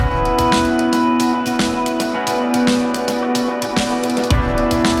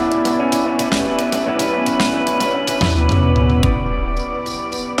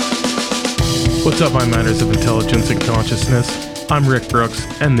What's up, my miners of intelligence and consciousness? I'm Rick Brooks,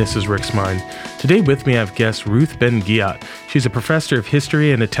 and this is Rick's Mind. Today with me I have guest Ruth Ben-Ghiat. She's a professor of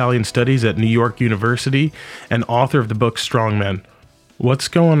history and Italian studies at New York University and author of the book Strongmen. What's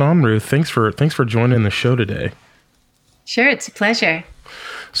going on, Ruth? Thanks for joining the show today. Sure, it's a pleasure.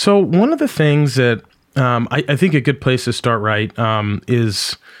 So one of the things that I think a good place to start, right,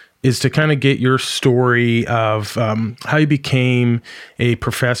 is to kind of get your story of how you became a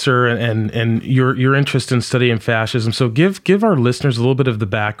professor and your interest in studying fascism. So give our listeners a little bit of the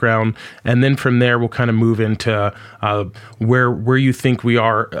background, and then from there we'll kind of move into where you think we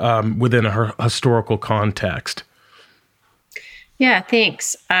are within a historical context. Yeah,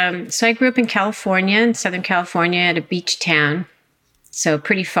 thanks. So I grew up in California, in Southern California, at a beach town, so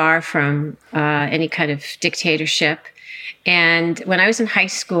pretty far from any kind of dictatorship. And when I was in high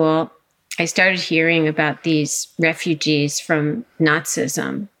school, I started hearing about these refugees from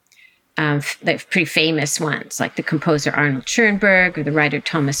Nazism, like pretty famous ones, like the composer Arnold Schoenberg or the writer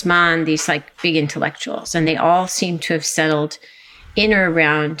Thomas Mann, these like big intellectuals. And they all seem to have settled in or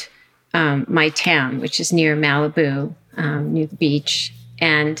around my town, which is near Malibu, near the beach.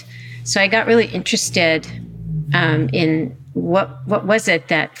 And so I got really interested in what was it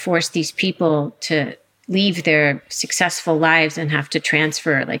that forced these people to leave their successful lives and have to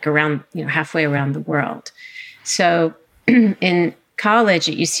transfer like around, halfway around the world. So in college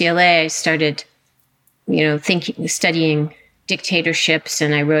at UCLA, I started, studying dictatorships,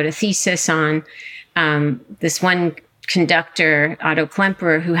 and I wrote a thesis on this one conductor, Otto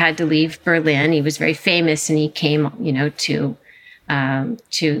Klemperer, who had to leave Berlin. He was very famous, and he came, to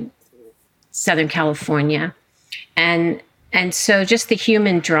Southern California. And so just the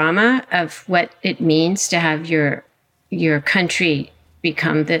human drama of what it means to have your country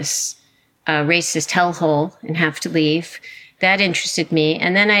become this racist hellhole and have to leave, that interested me.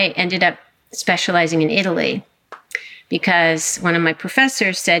 And then I ended up specializing in Italy because one of my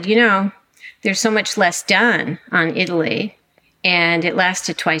professors said, there's so much less done on Italy and it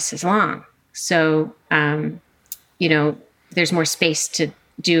lasted twice as long. So, there's more space to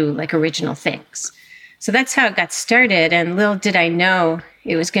do like original things. So that's how it got started. And little did I know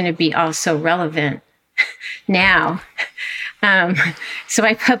it was going to be also relevant now. So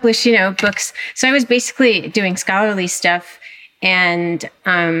I published, books. So I was basically doing scholarly stuff. And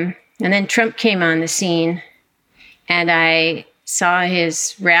then Trump came on the scene, and I saw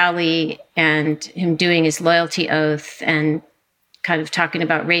his rally and him doing his loyalty oath and kind of talking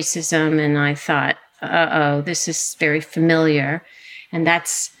about racism. And I thought, this is very familiar. And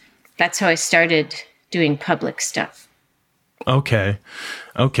that's how I started doing public stuff. Okay.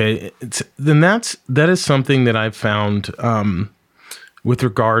 Then that is something that I've found with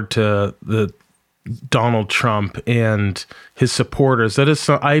regard to the Donald Trump and his supporters.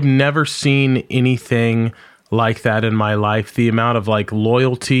 I've never seen anything like that in my life. The amount of like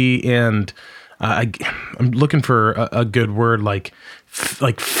loyalty and I'm looking for a good word, like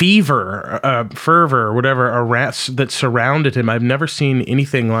fervor, whatever, that surrounded him. I've never seen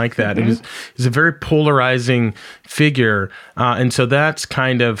anything like that. Mm-hmm. He's a very polarizing figure. And so that's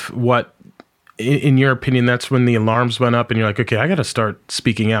kind of what, in your opinion, that's when the alarms went up and you're like, okay, I got to start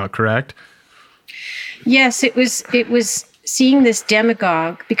speaking out, correct? Yes, it was seeing this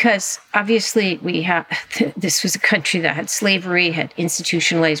demagogue, because obviously this was a country that had slavery, had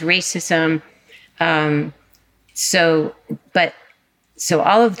institutionalized racism. So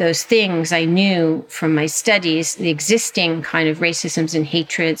all of those things I knew from my studies, the existing kind of racisms and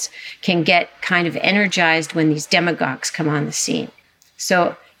hatreds can get kind of energized when these demagogues come on the scene.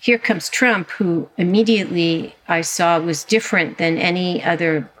 So here comes Trump, who immediately I saw was different than any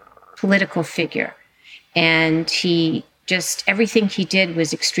other political figure. And everything he did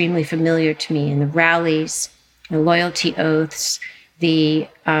was extremely familiar to me in the rallies, the loyalty oaths, the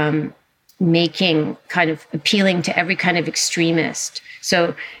appealing to every kind of extremist.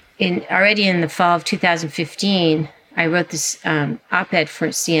 So already in the fall of 2015, I wrote this op-ed for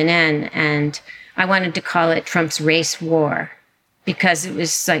CNN, and I wanted to call it Trump's race war, because it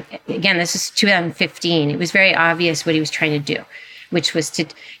was like, again, this is 2015. It was very obvious what he was trying to do, which was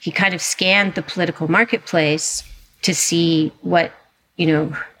he kind of scanned the political marketplace to see what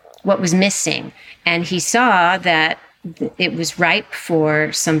was missing. And he saw that it was ripe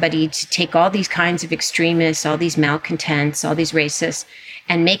for somebody to take all these kinds of extremists, all these malcontents, all these racists,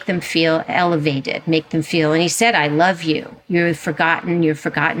 and make them feel elevated, and he said, I love you. You're forgotten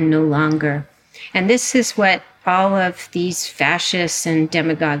no longer. And this is what all of these fascists and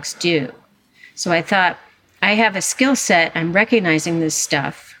demagogues do. So I thought, I have a skill set, I'm recognizing this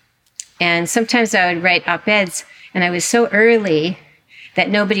stuff. And sometimes I would write op-eds, and I was so early that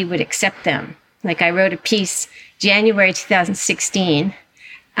nobody would accept them. Like, I wrote a piece January 2016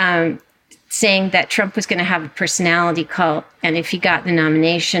 saying that Trump was going to have a personality cult, and if he got the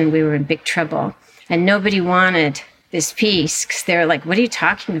nomination, we were in big trouble. And nobody wanted this piece because they were like, what are you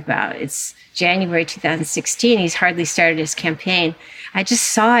talking about? It's January 2016. He's hardly started his campaign. I just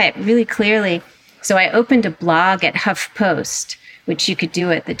saw it really clearly. So I opened a blog at HuffPost, which you could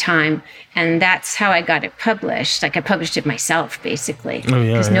do at the time. And that's how I got it published. Like, I published it myself, basically,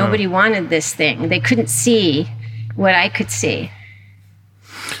 because nobody wanted this thing. They couldn't see what I could see.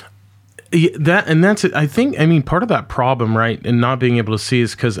 Yeah, that's it. I think, I mean, part of that problem, right, and not being able to see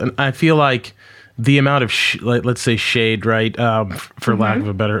is because I feel like the amount of let's say shade, right, for lack of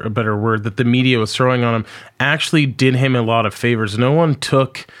a better word, that the media was throwing on him actually did him a lot of favors. No one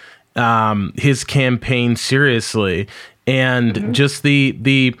took his campaign seriously, and just the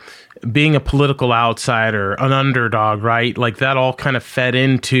being a political outsider, an underdog, right, like that all kind of fed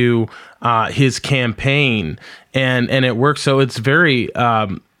into his campaign, and it worked. So it's very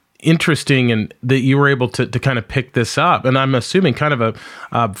interesting, and that you were able to kind of pick this up, and I'm assuming kind of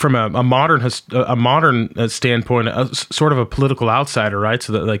from a modern standpoint, sort of a political outsider, right?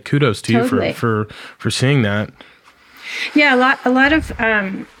 So that, like, kudos to you for seeing that. Yeah, a lot of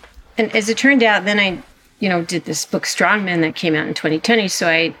and as it turned out, then I did this book Strongmen that came out in 2020. So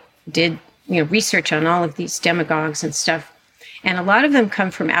I did research on all of these demagogues and stuff, and a lot of them come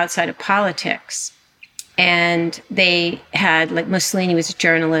from outside of politics. And they had, like, Mussolini was a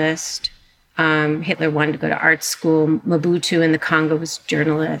journalist. Hitler wanted to go to art school. Mobutu in the Congo was a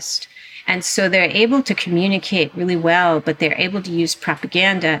journalist. And so they're able to communicate really well, but they're able to use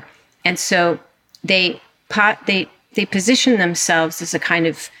propaganda. And so they position themselves as a kind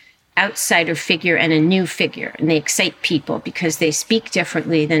of outsider figure and a new figure. And they excite people because they speak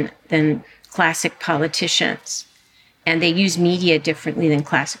differently than classic politicians. And they use media differently than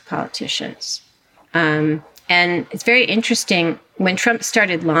classic politicians. And it's very interesting, when Trump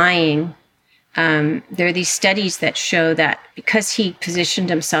started lying, there are these studies that show that because he positioned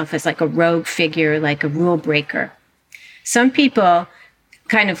himself as like a rogue figure, like a rule breaker, some people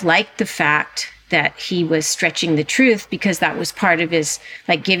kind of liked the fact that he was stretching the truth, because that was part of his,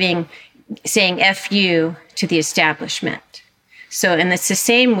 like, saying F you to the establishment. So, and it's the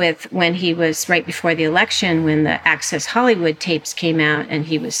same with when he was right before the election, when the Access Hollywood tapes came out, and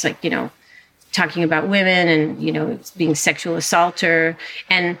he was like, talking about women and, being sexual assaulter.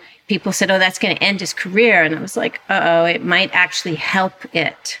 And people said, oh, that's going to end his career. And I was like, it might actually help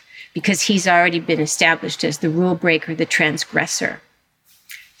it, because he's already been established as the rule breaker, the transgressor.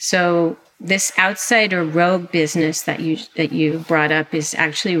 So this outsider rogue business that you brought up is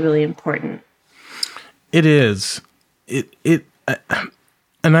actually really important. It is. And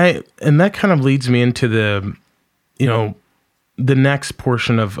that kind of leads me into the, the next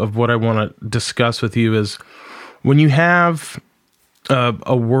portion of what I want to discuss with you is when you have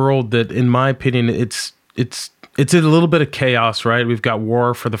a world that, in my opinion, it's in a little bit of chaos, right? We've got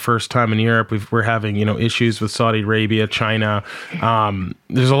war for the first time in Europe. We're having, issues with Saudi Arabia, China.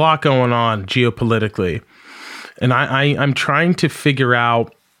 There's a lot going on geopolitically. And I'm trying to figure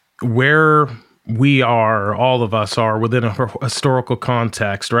out where all of us are within a historical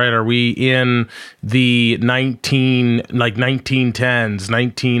context, right? Are we in the 1910s,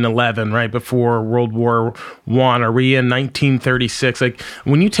 1911, right before World War I? Are we in 1936? Like,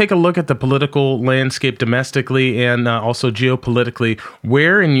 when you take a look at the political landscape domestically and also geopolitically,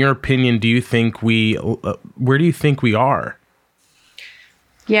 where, in your opinion, do you think we are?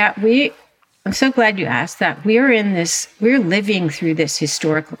 Yeah, I'm so glad you asked that. We're living through this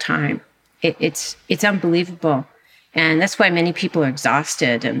historical time. It's unbelievable. And that's why many people are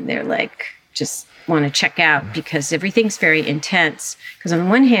exhausted, and they're like, just want to check out, because everything's very intense. Because on the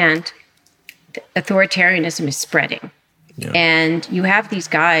one hand, authoritarianism is spreading. Yeah. And you have these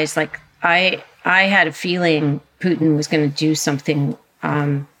guys, like, I had a feeling Putin was going to do something,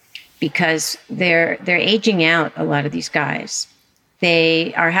 because they're aging out, a lot of these guys.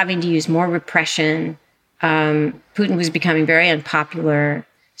 They are having to use more repression. Putin was becoming very unpopular.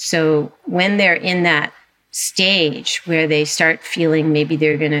 So when they're in that stage where they start feeling maybe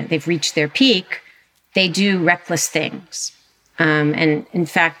they've reached their peak, they do reckless things. And in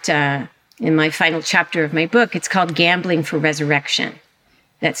fact, in my final chapter of my book, it's called Gambling for Resurrection.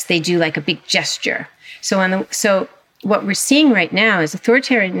 They do like a big gesture. So what we're seeing right now is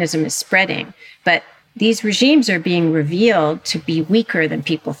authoritarianism is spreading, but these regimes are being revealed to be weaker than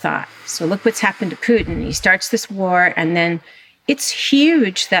people thought. So look what's happened to Putin. He starts this war, and then it's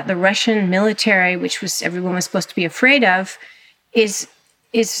huge that the Russian military, which everyone was supposed to be afraid of, is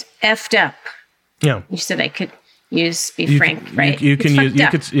effed up. Yeah. You said I could be frank, right? You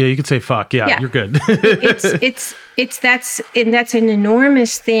could say fuck. Yeah, you're good. That's an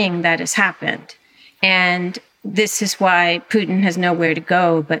enormous thing that has happened. And this is why Putin has nowhere to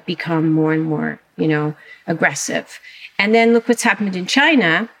go but become more and more, aggressive. And then look what's happened in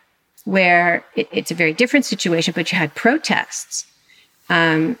China, where it's a very different situation, but you had protests.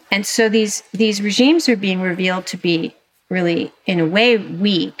 And so these regimes are being revealed to be really, in a way,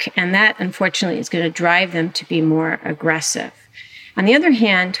 weak. And that, unfortunately, is going to drive them to be more aggressive. On the other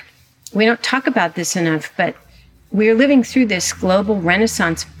hand, we don't talk about this enough, but we're living through this global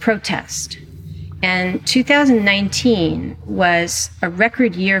renaissance of protest. And 2019 was a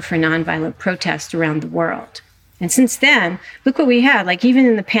record year for nonviolent protest around the world. And since then, look what we had. Like even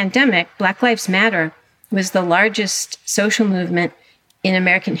in the pandemic, Black Lives Matter was the largest social movement in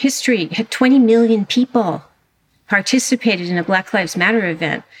American history. It had 20 million people participated in a Black Lives Matter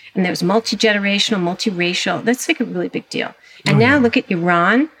event. And there was multi-generational, multiracial. That's like a really big deal. And now look at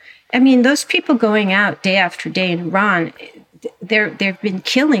Iran. I mean, those people going out day after day in Iran, they've been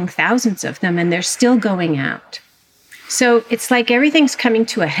killing thousands of them, and they're still going out. So it's like everything's coming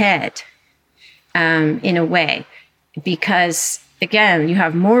to a head in a way, because, again, you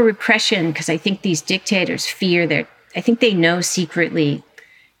have more repression because I think these dictators fear I think they know secretly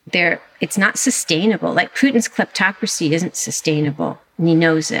it's not sustainable. Like Putin's kleptocracy isn't sustainable, and he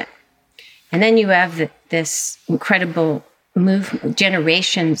knows it. And then you have this incredible new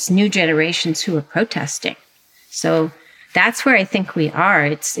generations who are protesting. So that's where I think we are.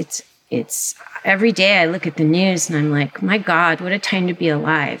 It's every day I look at the news and I'm like, my God, what a time to be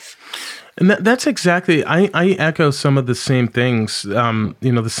alive. And that's exactly, I echo some of the same things,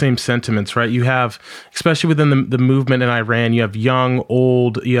 the same sentiments, right? You have, especially within the movement in Iran, you have young,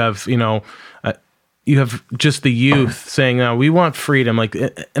 old, you have just the youth saying, we want freedom. Like,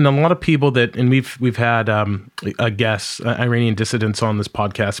 and a lot of people and we've had guests, Iranian dissidents on this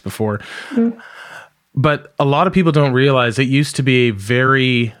podcast before. Mm-hmm. But a lot of people don't realize it used to be a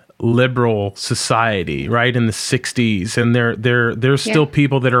very liberal society, right, in the 60s. And there's still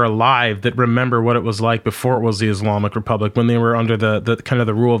people that are alive that remember what it was like before it was the Islamic Republic, when they were under the kind of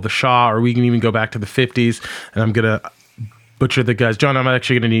the rule of the Shah, or we can even go back to the 50s. And I'm going to butcher the guys. John, I'm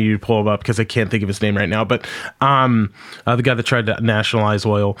actually going to need you to pull him up because I can't think of his name right now. But the guy that tried to nationalize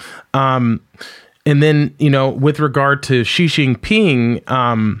oil. And then, with regard to Xi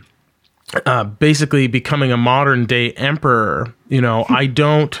Jinping, basically becoming a modern day emperor,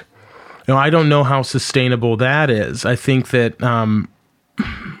 I don't know how sustainable that is. I think that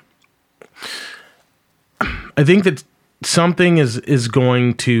something is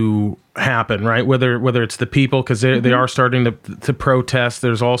going to happen, right? Whether it's the people, because they are starting to protest.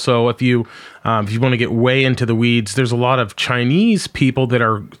 There's also, if you want to get way into the weeds, there's a lot of Chinese people that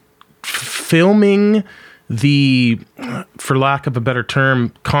are filming for lack of a better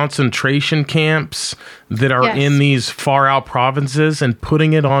term, concentration camps that are in these far out provinces and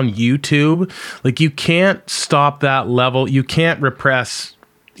putting it on YouTube. Like, you can't stop that level. You can't repress.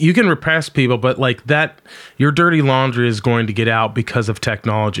 You can repress people, but like that, your dirty laundry is going to get out because of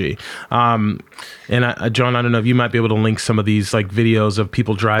technology. And John, I don't know if you might be able to link some of these like videos of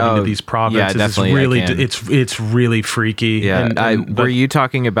people driving to these provinces. Yeah, definitely. It's really freaky. Yeah. Were you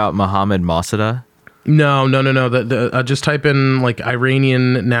talking about Mohammad Mossadegh? No. Just type in like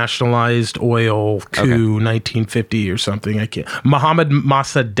Iranian nationalized oil coup 1950 or something. I can't. Mohammad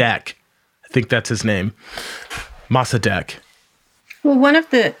Mossadegh, I think that's his name. Mossadegh. Well, one of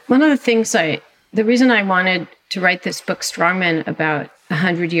the things the reason I wanted to write this book, Strongmen, about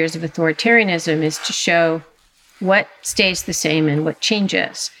 100 years of authoritarianism, is to show what stays the same and what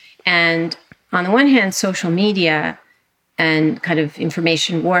changes. And on the one hand, social media and kind of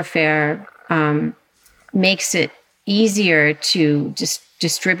information warfare makes it easier to just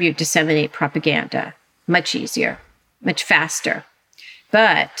disseminate propaganda, much easier, much faster.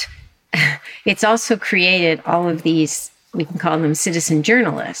 But it's also created all of these, we can call them citizen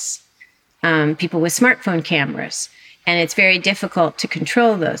journalists, people with smartphone cameras. And it's very difficult to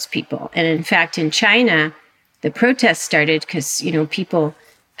control those people. And in fact, in China, the protests started because, people,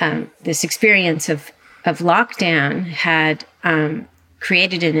 this experience of lockdown had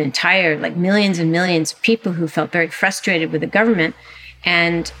created an entire, like millions and millions of people who felt very frustrated with the government.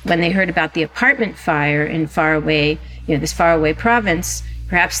 And when they heard about the apartment fire in this faraway province,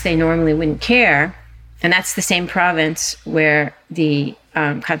 perhaps they normally wouldn't care. And that's the same province where the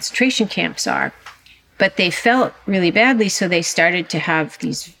concentration camps are. But they felt really badly, so they started to have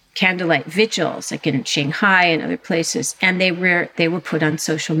these candlelight vigils, like in Shanghai and other places, and they were put on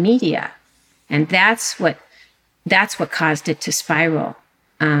social media. And that's what caused it to spiral.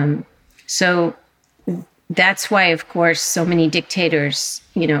 So that's why, of course, so many dictators,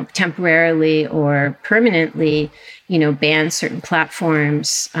 temporarily or permanently, ban certain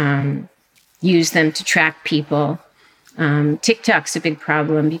platforms, use them to track people. TikTok's a big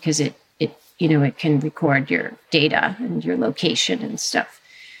problem because it can record your data and your location and stuff.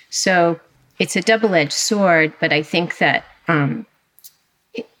 So it's a double-edged sword, but I think that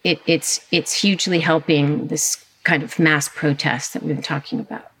it's hugely helping this kind of mass protest that we've been talking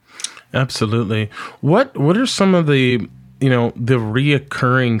about. Absolutely. What are some of the the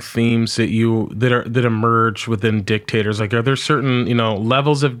reoccurring themes that emerge within dictators? Like, are there certain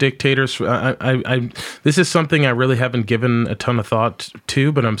levels of dictators? This is something I really haven't given a ton of thought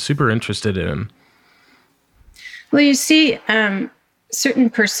to, but I'm super interested in. Well, you see, certain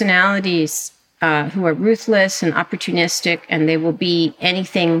personalities who are ruthless and opportunistic, and they will be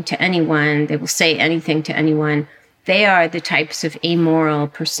anything to anyone. They will say anything to anyone. They are the types of amoral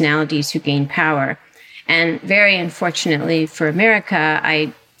personalities who gain power. And very unfortunately for America,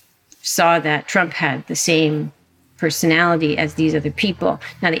 I saw that Trump had the same personality as these other people.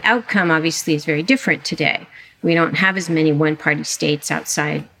 Now, the outcome obviously is very different today. We don't have as many one-party states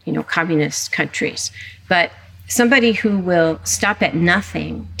outside, communist countries. But somebody who will stop at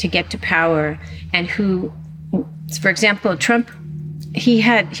nothing to get to power, and who, for example, Trump, he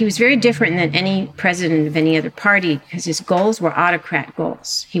was very different than any president of any other party because his goals were autocrat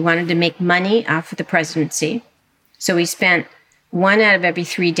goals. He wanted to make money off of the presidency. So he spent 1 out of every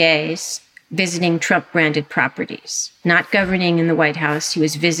 3 days visiting Trump-branded properties, not governing in the White House. He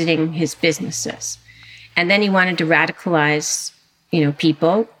was visiting his businesses. And then he wanted to radicalize,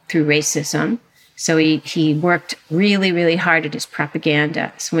 people through racism. So he worked really, really hard at his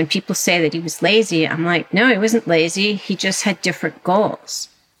propaganda. So when people say that he was lazy, I'm like, no, he wasn't lazy. He just had different goals.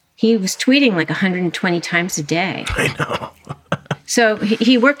 He was tweeting like 120 times a day. I know. So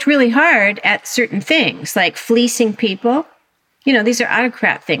he worked really hard at certain things, like fleecing people. These are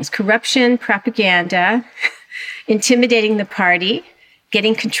autocrat things: corruption, propaganda, intimidating the party,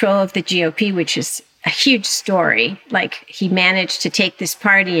 getting control of the GOP, which is a huge story. Like, he managed to take this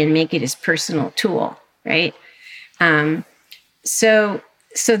party and make it his personal tool, right? So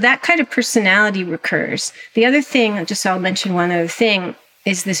that kind of personality recurs. The other thing, I'll mention one other thing,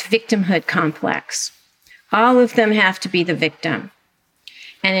 is this victimhood complex. All of them have to be the victim.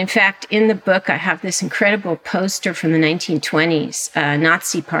 And in fact, in the book, I have this incredible poster from the 1920s, a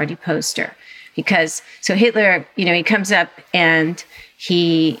Nazi party poster. So Hitler, he comes up and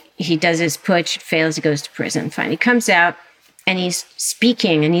he does his putsch, fails, he goes to prison. Fine. He comes out and he's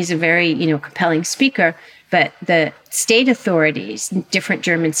speaking, and he's a very, compelling speaker. But the state authorities in different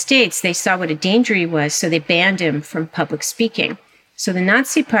German states, they saw what a danger he was, so they banned him from public speaking. So the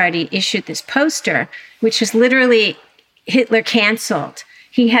Nazi Party issued this poster, which is literally Hitler canceled.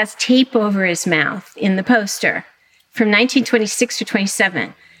 He has tape over his mouth in the poster from 1926 to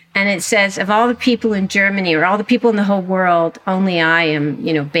 27. And it says, of all the people in Germany, or all the people in the whole world, only I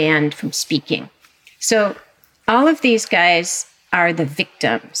am, banned from speaking. So all of these guys are the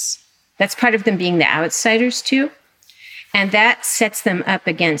victims. That's part of them being the outsiders too. And that sets them up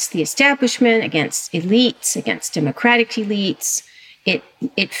against the establishment, against elites, against democratic elites.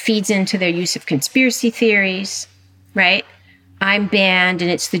 It feeds into their use of conspiracy theories, right? I'm banned and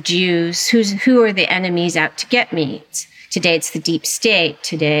it's the Jews. Who are the enemies out to get me? Today it's the deep state.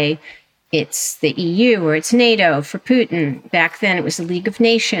 Today it's the EU, or it's NATO for Putin. Back then it was the League of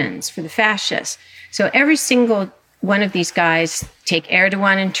Nations for the fascists. So every single one of these guys, take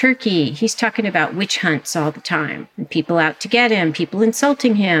Erdogan in Turkey, he's talking about witch hunts all the time, and people out to get him, people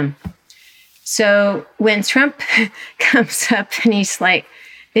insulting him. So when Trump comes up and he's like,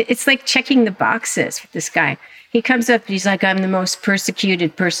 it's like checking the boxes with this guy. He comes up and he's like, I'm the most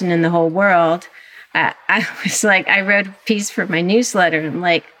persecuted person in the whole world. I was like, I wrote a piece for my newsletter. I'm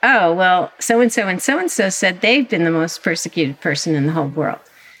like, oh, well, so-and-so and so-and-so said they've been the most persecuted person in the whole world.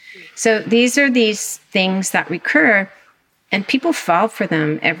 So these are these things that recur, and people fall for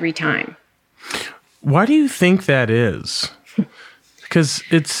them every time. Why do you think that is? Because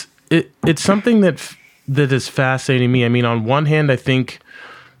it's something that is fascinating me. I mean, on one hand, I think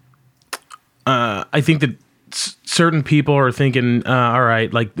that certain people are thinking, all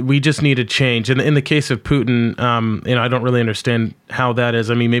right, like, we just need a change. And in the case of Putin, I don't really understand how that is.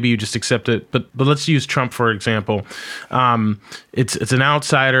 I mean, maybe you just accept it, but let's use Trump, for example. It's an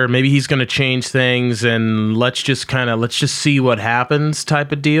outsider. Maybe he's going to change things, and let's just see what happens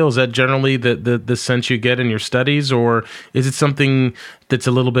type of deal. Is that generally the sense you get in your studies, or is it something that's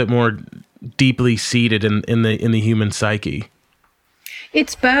a little bit more deeply seated in the human psyche?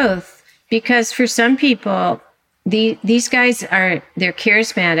 It's both. Because for some people, these guys they're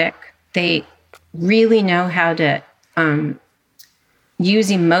charismatic. They really know how to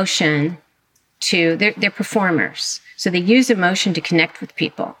use emotion they're performers. So they use emotion to connect with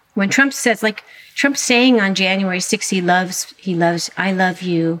people. When Trump says, like Trump's saying on January 6th, I love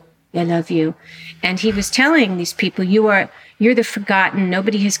you. And he was telling these people, you're the forgotten.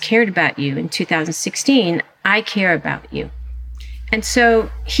 Nobody has cared about you. In 2016, I care about you. And so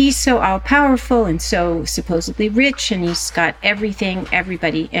he's so all-powerful and so supposedly rich, and he's got everything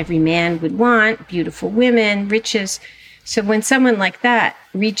every man would want, beautiful women, riches. So when someone like that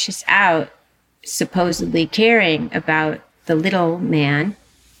reaches out, supposedly caring about the little man,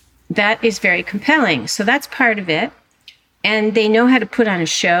 that is very compelling. So that's part of it. And they know how to put on a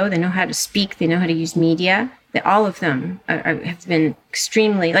show. They know how to speak. They know how to use media. All of them have been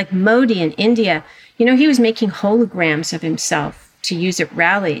extremely, like Modi in India, he was making holograms of himself to use at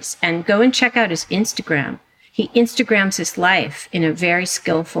rallies. And go and check out his Instagram. He Instagrams his life in a very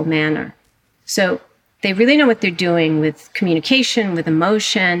skillful manner. So they really know what they're doing with communication, with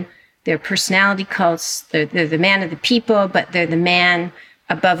emotion. They're personality cults. They're the man of the people, but they're the man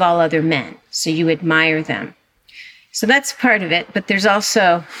above all other men. So you admire them. So that's part of it. But there's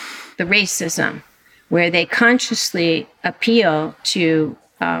also the racism, where they consciously appeal to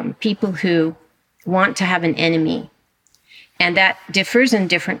people who want to have an enemy. And that differs in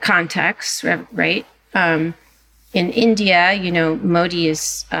different contexts, right? In India, Modi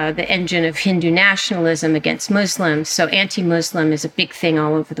is the engine of Hindu nationalism against Muslims. So anti-Muslim is a big thing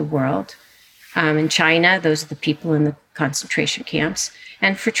all over the world. In China, those are the people in the concentration camps.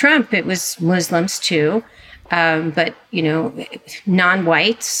 And for Trump, it was Muslims too. But,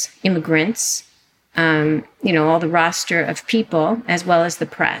 non-whites, immigrants, all the roster of people, as well as the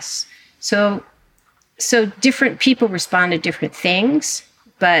press. So different people respond to different things,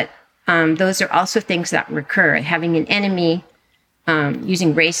 but those are also things that recur. Having an enemy,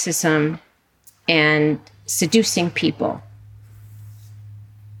 using racism, and seducing people.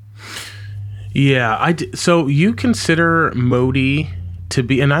 Yeah, so you consider Modi to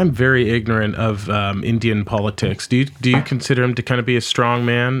be, and I'm very ignorant of Indian politics. Do you consider him to kind of be a strong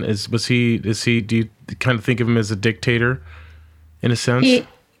man? Do you kind of think of him as a dictator in a sense?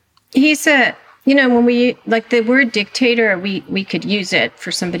 He's a, when we, like the word dictator, we could use it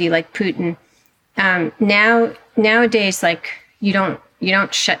for somebody like Putin. Nowadays, like you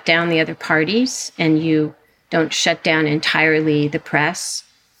don't shut down the other parties, and you don't shut down entirely the press.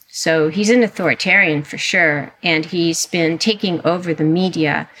 So he's an authoritarian for sure, and he's been taking over the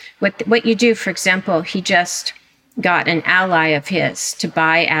media. What you do, for example, he just got an ally of his to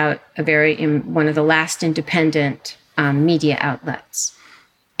buy out one of the last independent media outlets.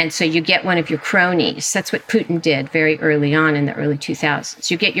 And so you get one of your cronies. That's what Putin did very early on in the early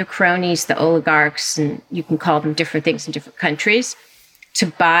 2000s. You get your cronies, the oligarchs, and you can call them different things in different countries, to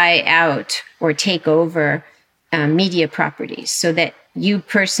buy out or take over media properties, so that you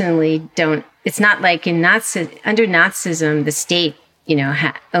personally don't. It's not like under Nazism, the state,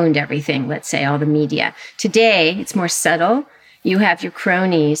 owned everything. Let's say all the media. Today, it's more subtle. You have your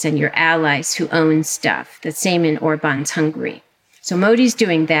cronies and your allies who own stuff. The same in Orban's Hungary. So Modi's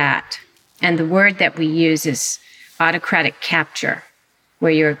doing that, and the word that we use is autocratic capture,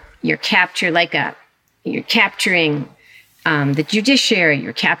 where you're capturing the judiciary,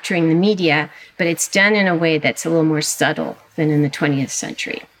 you're capturing the media, but it's done in a way that's a little more subtle than in the 20th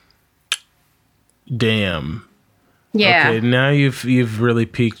century. Damn. Yeah. Okay, now you've really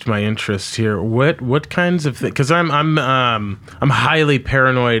piqued my interest here. What kinds of things? Because I'm highly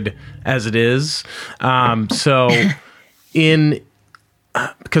paranoid as it is. So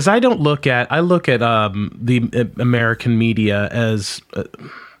because I look at the American media as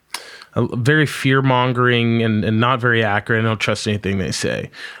very fear-mongering and not very accurate. I don't trust anything they say.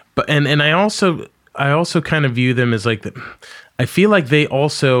 But and I also kind of view them as like I feel like they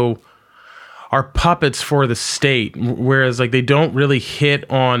also are puppets for the state, whereas like they don't really hit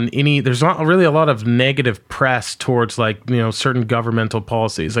on there's not really a lot of negative press towards certain governmental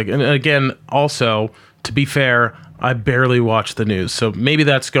policies. Like, and again, also, to be fair, I barely watch the news, so maybe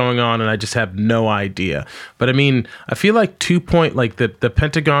that's going on and I just have no idea. But I mean, I feel like the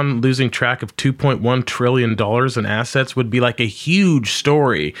Pentagon losing track of $2.1 trillion in assets would be like a huge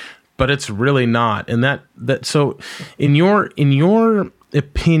story, but it's really not. And that so in your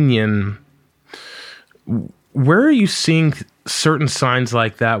opinion, where are you seeing certain signs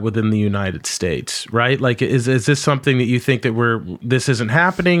like that within the United States, right? Like, is this something that you think that this isn't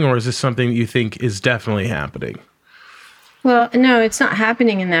happening, or is this something that you think is definitely happening? Well, no, it's not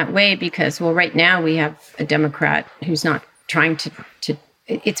happening in that way because, right now we have a Democrat who's not trying to.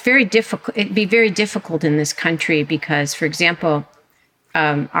 It's very difficult. It'd be very difficult in this country because, for example,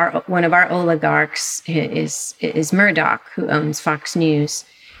 one of our oligarchs is Murdoch, who owns Fox News,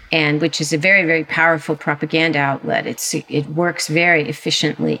 and which is a very, very powerful propaganda outlet. It works very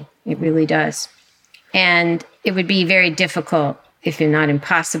efficiently. It really does. And it would be very difficult, if not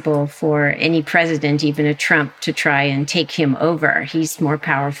impossible, for any president, even a Trump, to try and take him over. He's more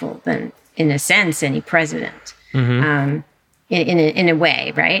powerful than, in a sense, any president, in a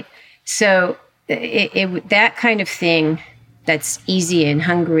way, right? So that kind of thing that's easy in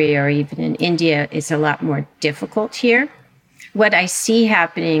Hungary or even in India is a lot more difficult here. What I see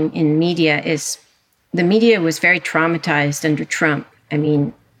happening in media is the media was very traumatized under Trump. I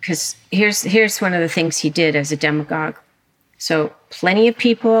mean, because here's one of the things he did as a demagogue. So plenty of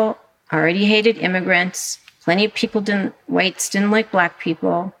people already hated immigrants. Plenty of people whites didn't like black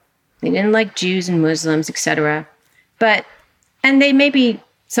people. They didn't like Jews and Muslims, etc. And they maybe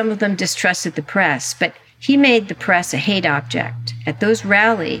some of them distrusted the press, but he made the press a hate object. At those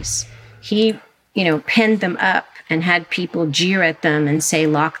rallies, he, penned them up and had people jeer at them and say,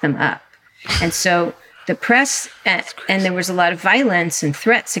 lock them up. And so the press, and there was a lot of violence and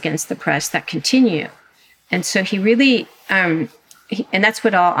threats against the press that continue. And so he really, and that's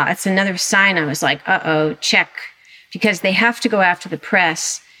that's another sign I was like, check, because they have to go after the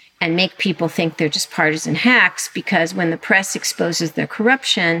press and make people think they're just partisan hacks, because when the press exposes their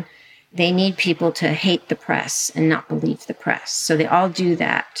corruption, they need people to hate the press and not believe the press. So they all do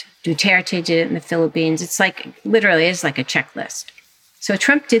that. Duterte did it in the Philippines. It's literally is like a checklist. So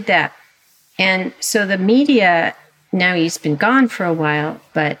Trump did that. And so the media, now he's been gone for a while,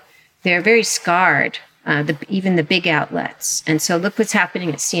 but they're very scarred, even the big outlets. And so look what's happening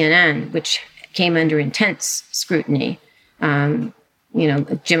at CNN, which came under intense scrutiny.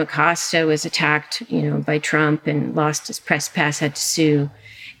 Jim Acosta was attacked, by Trump and lost his press pass, had to sue.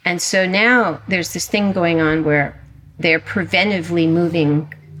 And so now there's this thing going on where they're preventively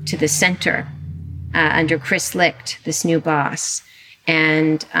moving to the center under Chris Licht, this new boss.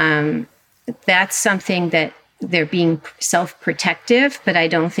 And that's something that they're being self-protective, but I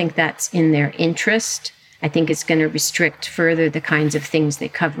don't think that's in their interest. I think it's going to restrict further the kinds of things they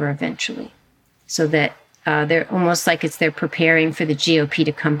cover eventually, so that they're almost like they're preparing for the GOP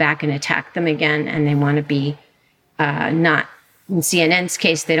to come back and attack them again, and they want to be not, in CNN's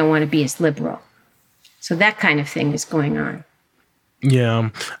case, they don't want to be as liberal. So that kind of thing is going on. Yeah,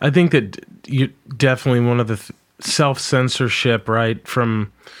 I think that you definitely one of the self-censorship, right,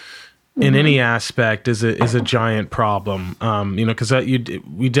 from in any aspect is a giant problem. Because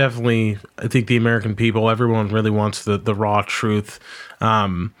we definitely, I think the American people, everyone really wants the raw truth,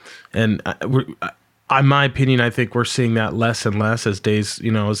 and in my opinion, I think we're seeing that less and less as days,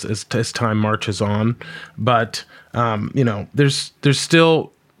 as time marches on. But there's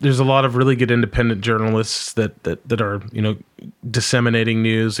a lot of really good independent journalists that are disseminating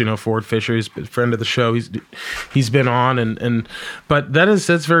news. Ford Fisher, he's a friend of the show. He's been on but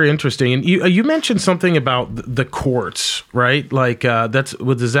that's very interesting. And you mentioned something about the courts, right? Like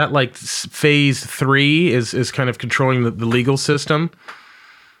is that like phase 3 is kind of controlling the legal system?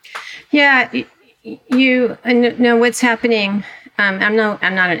 Yeah. You know what's happening. I'm not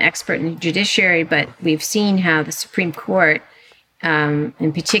an expert in the judiciary, but we've seen how the Supreme Court,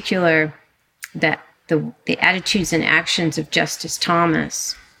 in particular, that the attitudes and actions of Justice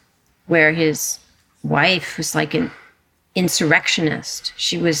Thomas, where his wife was like an insurrectionist.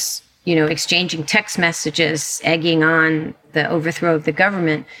 She was, exchanging text messages, egging on the overthrow of the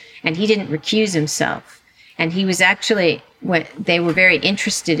government, and he didn't recuse himself. And he was actually, they were very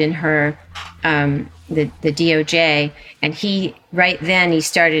interested in her, the DOJ, and he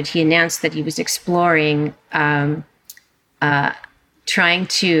announced that he was exploring trying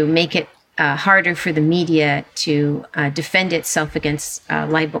to make it harder for the media to defend itself against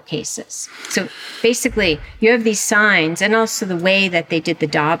libel cases. So basically, you have these signs, and also the way that they did the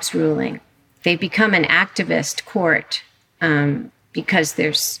Dobbs ruling. They've become an activist court because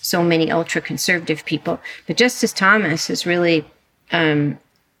there's so many ultra-conservative people. But Justice Thomas is really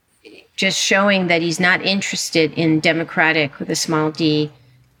just showing that he's not interested in democratic, with a small d,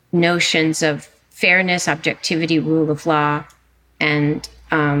 notions of fairness, objectivity, rule of law. And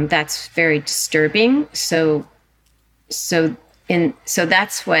that's very disturbing. So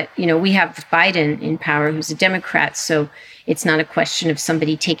that's what, we have Biden in power, who's a Democrat. So it's not a question of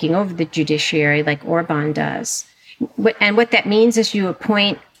somebody taking over the judiciary like Orban does. And what that means is you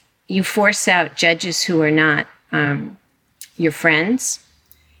force out judges who are not your friends,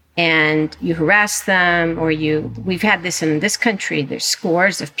 and you harass them, we've had this in this country. There's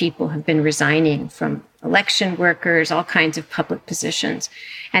scores of people who've been resigning from election workers, all kinds of public positions.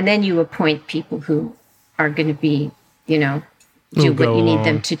 And then you appoint people who are going to be, do what you need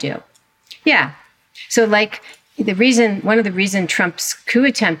them to do. Yeah. So like one of the reasons Trump's coup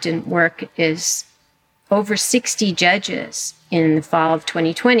attempt didn't work is over 60 judges in the fall of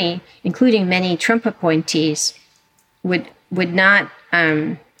 2020, including many Trump appointees, would not,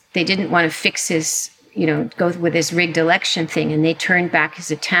 they didn't want to fix his, go with his rigged election thing, and they turned back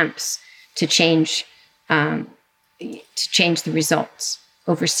his attempts to change the results.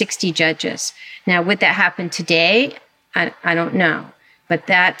 Over 60 judges. Now, would that happen today? I don't know, but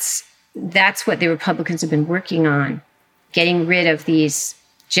that's what the Republicans have been working on, getting rid of these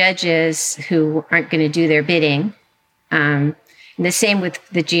judges who aren't going to do their bidding. And the same with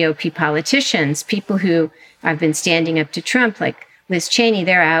the GOP politicians, people who have been standing up to Trump, like Liz Cheney,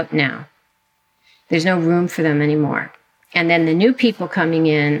 they're out now. There's no room for them anymore. And then the new people coming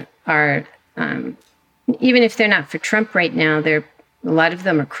in are, even if they're not for Trump right now, a lot of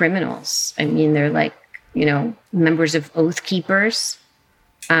them are criminals. I mean, they're like, members of Oath Keepers.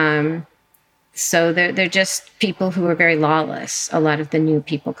 So they're just people who are very lawless, a lot of the new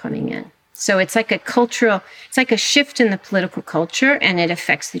people coming in. So it's like a shift in the political culture, and it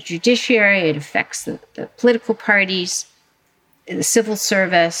affects the judiciary, it affects the political parties, the civil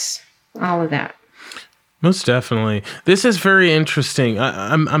service, all of that. Most definitely. This is very interesting.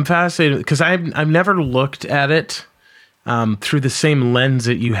 I'm fascinated because I've never looked at it through the same lens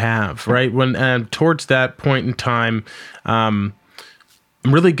that you have, right? When towards that point in time,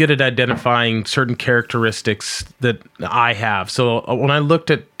 I'm really good at identifying certain characteristics that I have. So when I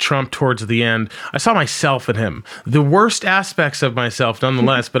looked at Trump towards the end, I saw myself in him. The worst aspects of myself,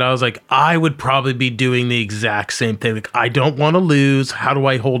 nonetheless, but I was like, I would probably be doing the exact same thing. Like, I don't want to lose. How do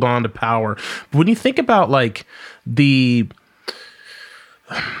I hold on to power? But when you think about like the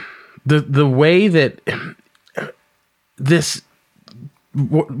way that this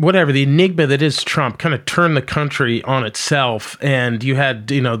whatever the enigma that is Trump kind of turned the country on itself, and you had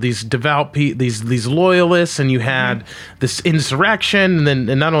these devout these loyalists, and you had this insurrection, and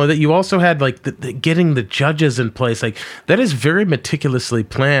not only that, you also had like the getting the judges in place. Like, that is very meticulously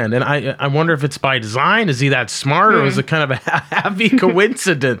planned, and I wonder if it's by design. Is he that smart, or is it kind of a happy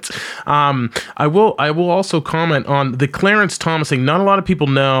coincidence? I will also comment on the Clarence Thomas thing. Not a lot of people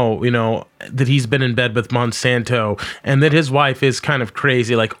know that he's been in bed with Monsanto, and that his wife is kind of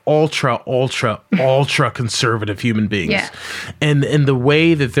crazy, like ultra conservative human beings. Yeah. And the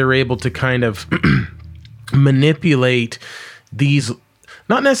way that they're able to kind of manipulate these,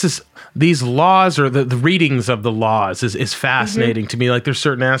 not necessarily these laws, or the readings of the laws is fascinating to me. Like, there's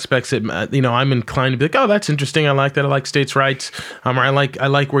certain aspects that I'm inclined to be like, oh, that's interesting. I like that. I like states' rights. Or I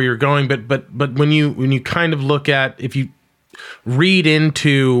like where you're going. But when you kind of look at, if you read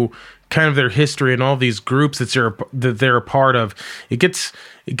into kind of their history and all these groups that they're a part of, it gets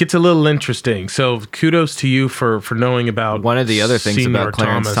a little interesting. So kudos to you for knowing about. One of the other things about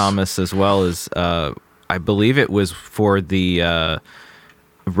Clarence Thomas as well is, I believe it was for the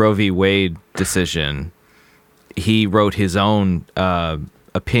Roe v. Wade decision. He wrote his own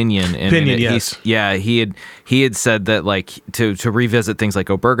opinion. Yes. He had said that, like, to revisit things like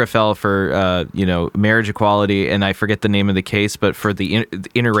Obergefell for marriage equality, and I forget the name of the case, but for the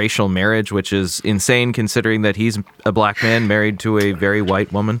interracial marriage, which is insane considering that he's a black man married to a very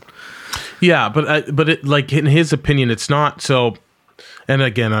white woman. Yeah, but it, like, in his opinion, it's not so. And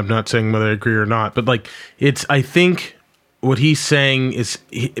again, I'm not saying whether I agree or not, but like, I think what he's saying is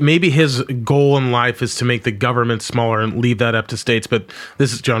maybe his goal in life is to make the government smaller and leave that up to states. But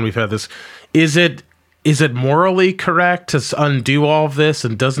this is, John, we've had this. Is it morally correct to undo all of this?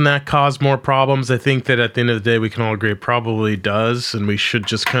 And doesn't that cause more problems? I think that at the end of the day, we can all agree it probably does. And we should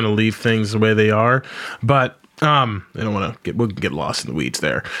just kind of leave things the way they are. But I don't want to we'll get lost in the weeds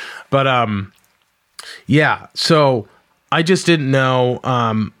there. But yeah, so I just didn't know.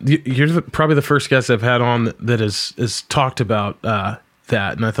 You're probably the first guest I've had on that has talked about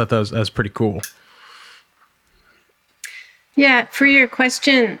that, and I thought that was pretty cool. Yeah, for your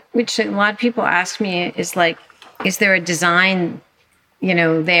question, which a lot of people ask me, is like, is there a design,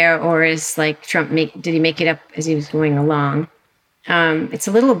 there, or is like Trump did he make it up as he was going along? It's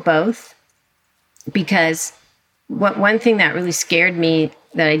a little of both, because one thing that really scared me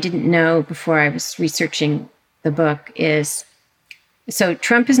that I didn't know before I was researching the book is, so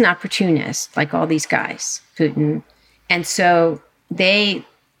Trump is an opportunist, like all these guys, Putin. And so they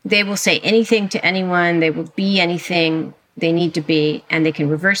will say anything to anyone. They will be anything they need to be, and they can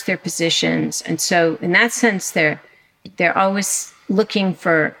reverse their positions. And so in that sense, they're always looking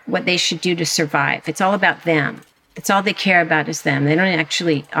for what they should do to survive. It's all about them. It's all they care about is them. They don't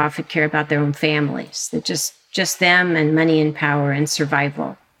actually often care about their own families. They're just them and money and power and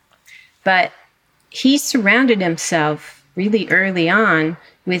survival. But he surrounded himself really early on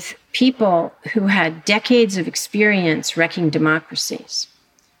with people who had decades of experience wrecking democracies.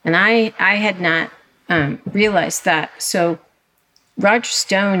 And I had not realized that. So Roger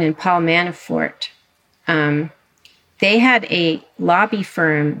Stone and Paul Manafort, they had a lobby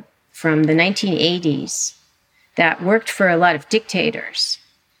firm from the 1980s that worked for a lot of dictators.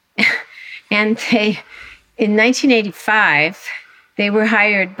 And in 1985, they were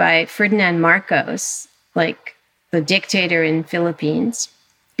hired by Ferdinand Marcos, like the dictator in Philippines,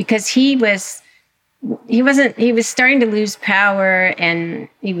 because he was starting to lose power and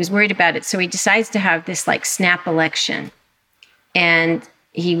he was worried about it. So he decides to have this like snap election. And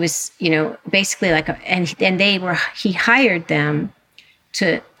he was, basically he hired them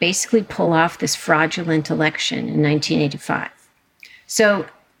to basically pull off this fraudulent election in 1985. So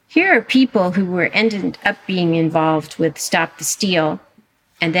here are people who ended up being involved with Stop the Steal.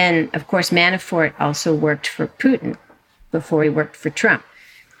 And then, of course, Manafort also worked for Putin before he worked for Trump.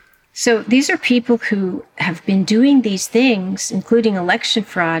 So these are people who have been doing these things, including election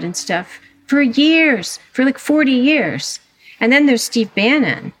fraud and stuff, for years, for like 40 years. And then there's Steve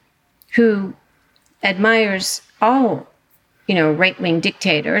Bannon, who admires all, right-wing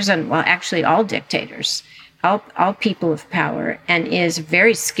dictators, and well, actually all dictators, all people of power, and is a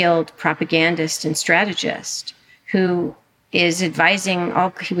very skilled propagandist and strategist who is he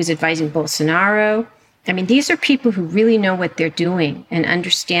was advising Bolsonaro. I mean, these are people who really know what they're doing and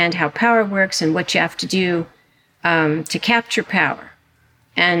understand how power works and what you have to do to capture power.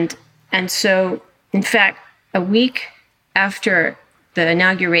 And so, in fact, a week after the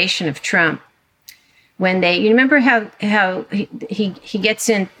inauguration of Trump, when you remember how he gets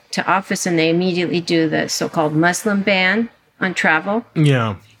into office and they immediately do the so-called Muslim ban on travel?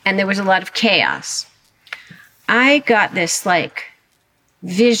 Yeah. And there was a lot of chaos. I got this like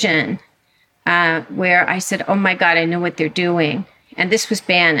vision where I said, oh my God, I know what they're doing. And this was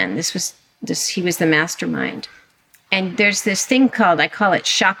Bannon. He was the mastermind. And there's this thing I call it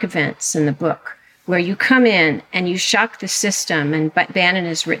shock events in the book, where you come in and you shock the system. And Bannon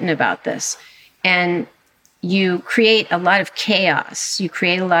has written about this. And you create a lot of chaos. You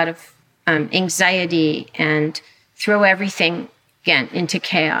create a lot of anxiety and throw everything, again, into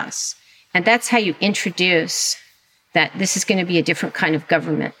chaos. And that's how you introduce that this is going to be a different kind of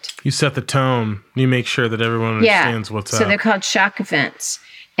government. You set the tone. You make sure that everyone understands what's up. So they're called shock events.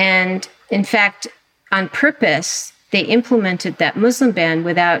 And in fact, on purpose, they implemented that Muslim ban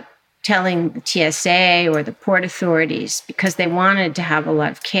without telling the TSA or the port authorities because they wanted to have a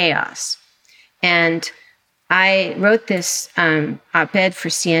lot of chaos. And I wrote this op-ed for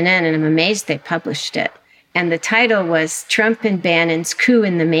CNN, and I'm amazed they published it. And the title was Trump and Bannon's Coup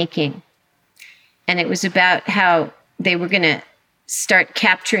in the Making. And it was about how they were going to start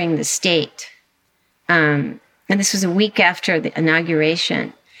capturing the state. And this was a week after the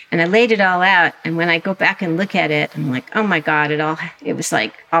inauguration. And I laid it all out. And when I go back and look at it, I'm like, oh my God, it was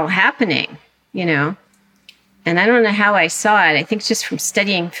like all happening, And I don't know how I saw it. I think just from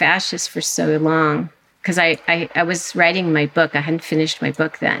studying fascists for so long, because I was writing my book. I hadn't finished my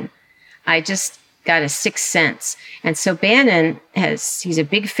book then. I just got a sixth sense. And so Bannon he's a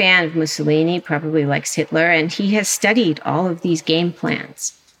big fan of Mussolini, probably likes Hitler, and he has studied all of these game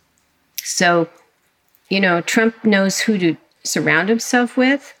plans. So, Trump knows who to surround himself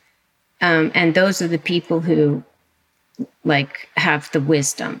with. And those are the people who have the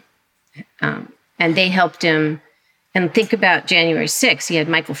wisdom. And they helped him. And think about January 6th. He had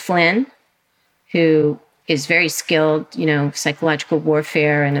Michael Flynn, who is very skilled, psychological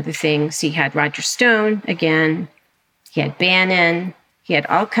warfare and other things. He had Roger Stone again. He had Bannon. He had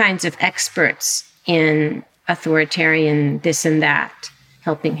all kinds of experts in authoritarian this and that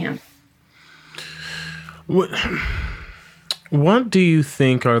helping him. What do you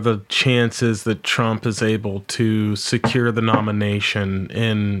think are the chances that Trump is able to secure the nomination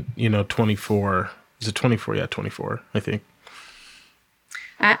in, 24? Is it 24? Yeah, 24, I think.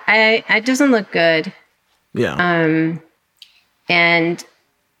 It doesn't look good. Yeah. And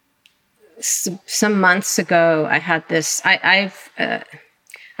some months ago, I had this. I've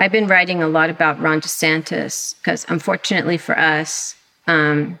been writing a lot about Ron DeSantis because, unfortunately for us,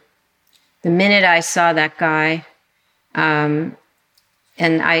 the minute I saw that guy, and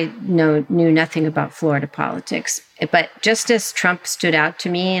I knew nothing about Florida politics, but just as Trump stood out to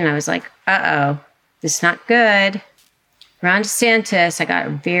me, and I was like, uh-oh, this is not good. Ron DeSantis, I got a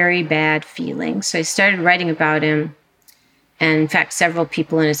very bad feeling. So I started writing about him. And in fact, several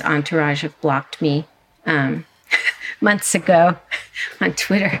people in his entourage have blocked me months ago on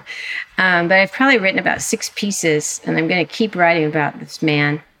Twitter. But I've probably written about 6 pieces, and I'm going to keep writing about this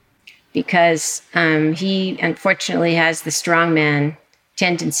man. because he unfortunately has the strongman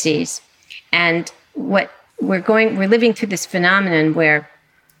tendencies. And we're living through this phenomenon where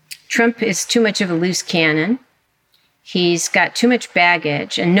Trump is too much of a loose cannon. He's got too much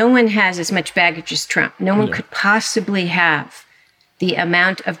baggage, and no one has as much baggage as Trump. No one could possibly have the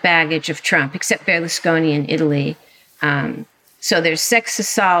amount of baggage of Trump, except Berlusconi in Italy. So there's sex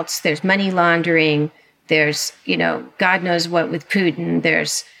assaults, there's money laundering, there's, God knows what with Putin.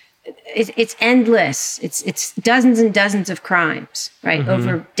 It's endless. It's dozens and dozens of crimes, right,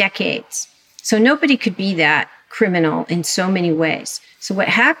 over decades. So nobody could be that criminal in so many ways. So what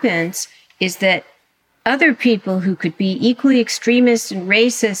happens is that other people who could be equally extremist and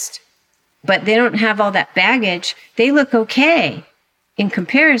racist, but they don't have all that baggage, they look okay in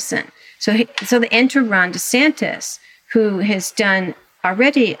comparison. So they enter Ron DeSantis, who has done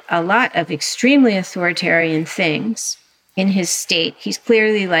already a lot of extremely authoritarian things in his state. He's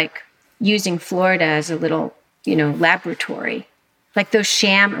clearly like using Florida as a little, laboratory, like those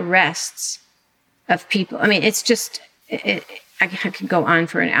sham arrests of people. I mean, it's just, I could go on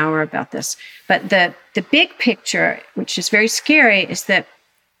for an hour about this, but the big picture, which is very scary, is that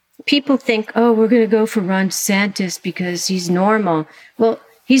people think, oh, we're going to go for Ron DeSantis because he's normal. Well,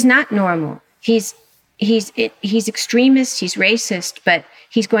 he's not normal. He's extremist, he's racist, but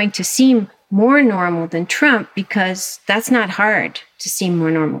he's going to seem more normal than Trump because that's not hard to seem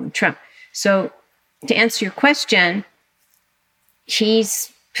more normal than Trump. So to answer your question,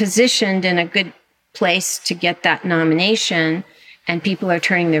 he's positioned in a good place to get that nomination, and people are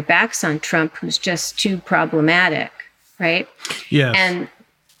turning their backs on Trump, who's just too problematic, right? Yes. And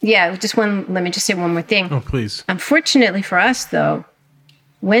let me just say one more thing. Oh, please. Unfortunately for us, though,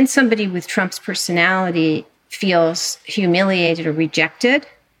 when somebody with Trump's personality feels humiliated or rejected,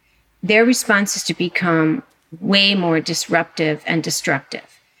 their response is to become way more disruptive and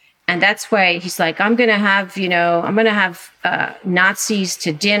destructive. And that's why he's like, I'm going to have Nazis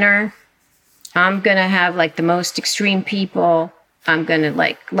to dinner. I'm going to have like the most extreme people. I'm going to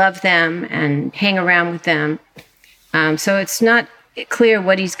like love them and hang around with them. So it's not clear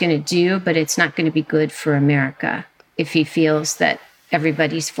what he's going to do, but it's not going to be good for America if he feels that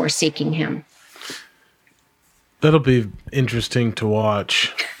everybody's forsaking him. That'll be interesting to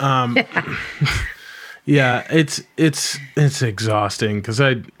watch. Yeah, it's exhausting because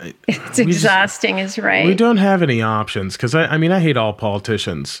exhausting is right. We don't have any options because I hate all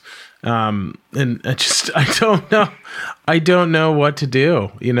politicians, and I don't know what to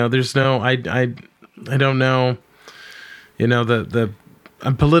do. There's no I don't know.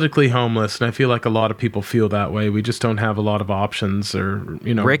 I'm politically homeless, and I feel like a lot of people feel that way. We just don't have a lot of options, or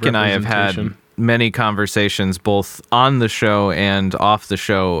Rick and I have had many conversations both on the show and off the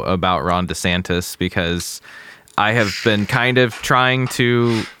show about Ron DeSantis, because I have been kind of trying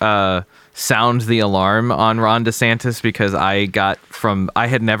to sound the alarm on Ron DeSantis, because I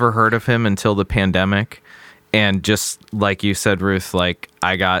had never heard of him until the pandemic. And just like you said, Ruth, like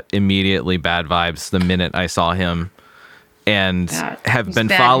I got immediately bad vibes the minute I saw him. And have been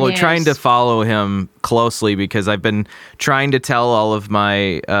trying to follow him closely, because I've been trying to tell all of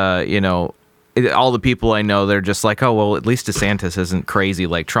my, all the people I know. They're just like, oh, well, at least DeSantis isn't crazy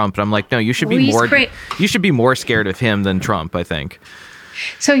like Trump. And I'm like, no, you should be more scared of him than Trump, I think.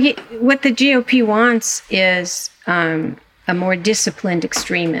 So what the GOP wants is a more disciplined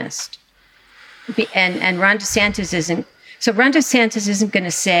extremist. And Ron DeSantis isn't. So Ron DeSantis isn't going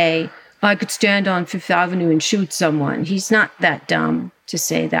to say, I could stand on Fifth Avenue and shoot someone. He's not that dumb to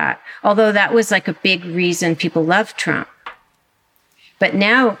say that. Although that was like a big reason people love Trump. But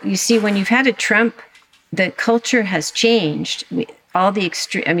now you see, when you've had a Trump, the culture has changed. All the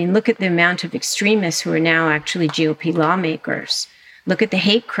look at the amount of extremists who are now actually GOP lawmakers. Look at the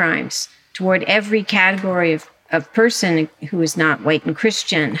hate crimes toward every category of person who is not white and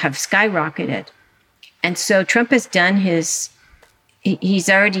Christian have skyrocketed. And so Trump has done he's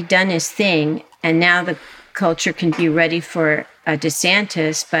already done his thing, and now the culture can be ready for a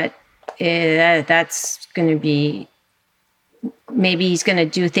DeSantis, but that's going to be, maybe he's going to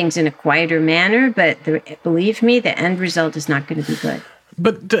do things in a quieter manner, but believe me, the end result is not going to be good.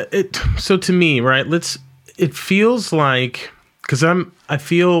 But so to me, right, it feels like, because I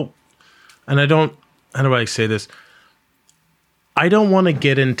feel, and I don't, how do I say this? I don't want to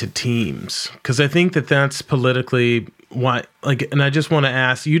get into teams, because I think that's politically why, and I just want to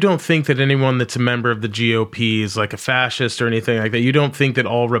ask, you don't think that anyone that's a member of the GOP is like a fascist or anything like that? You don't think that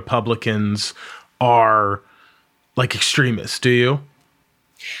all Republicans are like extremists, do you?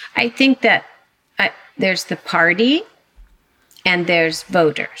 I think that there's the party and there's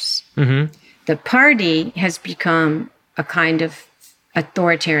voters. Mm-hmm. The party has become a kind of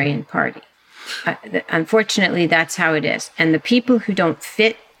authoritarian party. Unfortunately, that's how it is. And the people who don't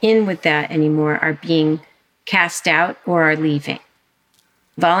fit in with that anymore are being cast out or are leaving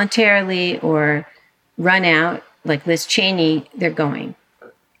voluntarily or run out. Like Liz Cheney, they're going.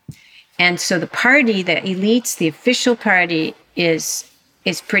 And so the party, the elites, the official party is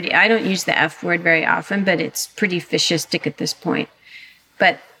pretty, I don't use the F word very often, but it's pretty fascistic at this point.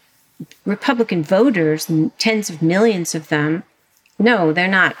 But Republican voters, tens of millions of them, no, they're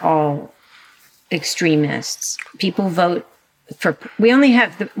not all extremists. People vote for, we only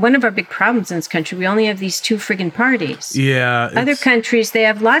have, one of our big problems in this country, we only have these two friggin' parties. Yeah. Other countries, they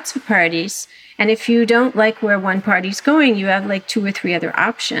have lots of parties. And if you don't like where one party's going, you have like 2 or 3 other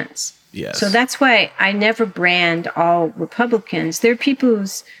options. Yes. So that's why I never brand all Republicans. They're people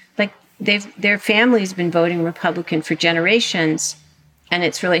who's like their family's been voting Republican for generations, and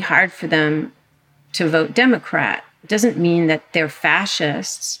it's really hard for them to vote Democrat. It doesn't mean that they're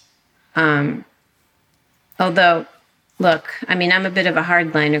fascists. Although, look, I mean, I'm a bit of a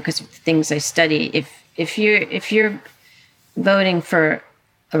hardliner because of the things I study. If you're voting for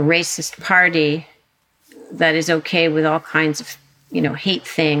a racist party that is okay with all kinds of hate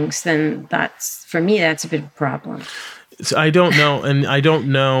things, then that's, for me, that's a bit of a problem. So I don't know. And I don't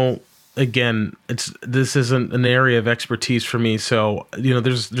know, again, this isn't an area of expertise for me. So,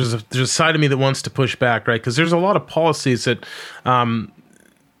 there's a side of me that wants to push back, right? Because there's a lot of policies that,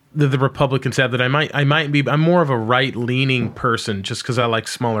 the Republicans have that I'm more of a right-leaning person just because I like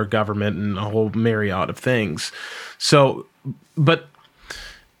smaller government and a whole myriad of things. So, but,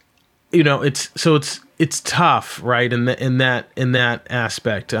 it's tough, right? In that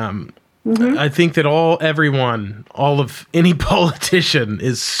aspect. I think that all of any politician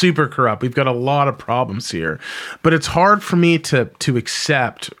is super corrupt. We've got a lot of problems here, but it's hard for me to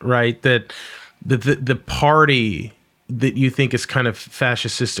accept, right, that the party that you think is kind of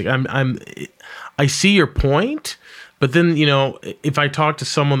fascistic. I see your point, but then if I talk to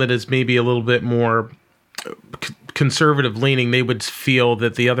someone that is maybe a little bit more conservative leaning, they would feel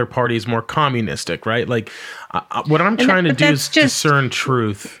that the other party is more communistic, right? Like what I'm trying to do is discern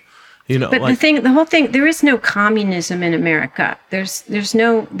truth. But the whole thing, there is no communism in America. There's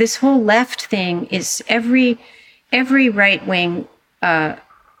no, this whole left thing is every right wing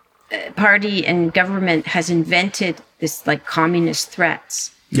party and government has invented this like communist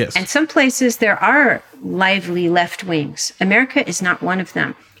threats. Yes. And some places there are lively left wings. America is not one of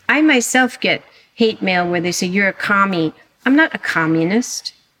them. I myself get hate mail where they say, you're a commie. I'm not a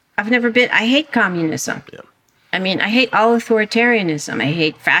communist. I hate communism. Yeah. I mean, I hate all authoritarianism. I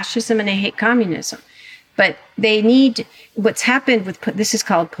hate fascism and I hate communism. But what's happened this is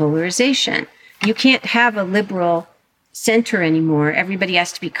called polarization. You can't have a liberal center anymore. Everybody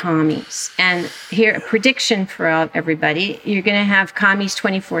has to be commies. And here, a prediction for everybody, you're going to have commies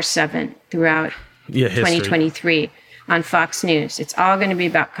 24/7 throughout 2023 on Fox News. It's all going to be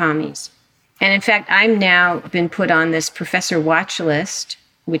about commies. And in fact, I'm now been put on this professor watch list,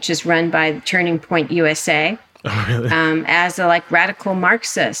 which is run by Turning Point USA, as a radical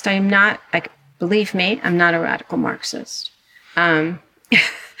Marxist. I am not, believe me, I'm not a radical Marxist.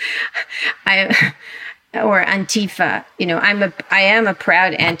 Or Antifa. I am a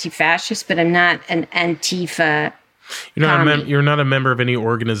proud anti-fascist, but I'm not an Antifa. You're not a member of any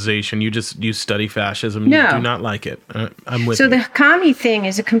organization. You study fascism. No. You do not like it. I'm with you. So the commie thing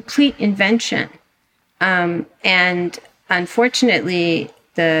is a complete invention. And unfortunately,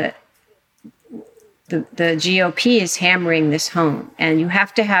 the GOP is hammering this home. And you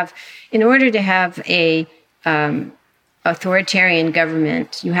have to have, in order to have a authoritarian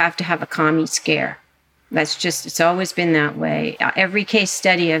government, you have to have a commie scare. It's always been that way. Every case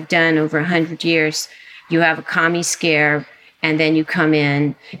study I've done over 100 years, you have a commie scare, and then you come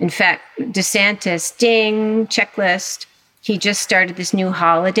in. In fact, DeSantis, ding, checklist. He just started this new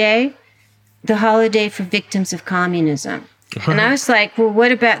holiday, the holiday for victims of communism. And I was like, well,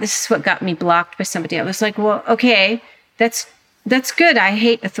 what about, this is what got me blocked by somebody. I was like, well, okay, that's good. I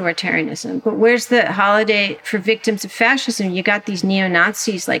hate authoritarianism. But where's the holiday for victims of fascism? You got these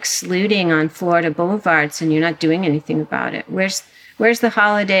neo-Nazis saluting on Florida boulevards and you're not doing anything about it. Where's the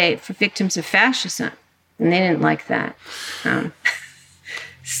holiday for victims of fascism? And they didn't like that.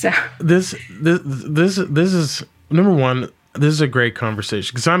 So this is number one. This is a great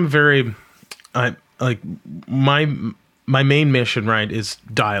conversation because my main mission, right, is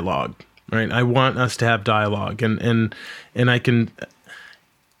dialogue. Right. I want us to have dialogue and I can,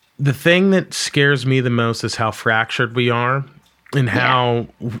 the thing that scares me the most is how fractured we are and how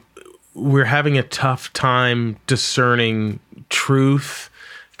we're having a tough time discerning truth,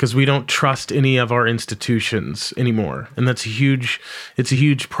 because we don't trust any of our institutions anymore, and that's it's a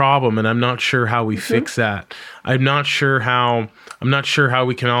huge problem, and I'm not sure how we fix that. I'm not sure how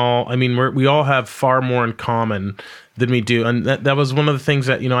we can all, I mean, we all have far more in common than we do, and that was one of the things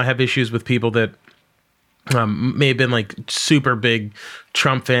that, I have issues with people that may have been like super big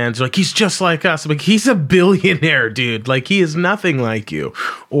Trump fans, like, he's just like us. I'm like, he's a billionaire, dude. Like, he is nothing like you.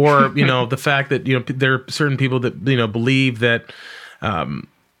 Or, the fact that, there are certain people that, believe that,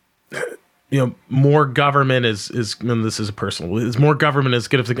 more government is, and this is a personal, is more government is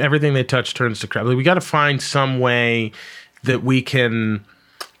good if everything they touch turns to crap. Like, we got to find some way that we can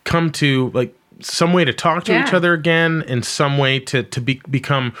come to, like, some way to talk to each other again, and some way to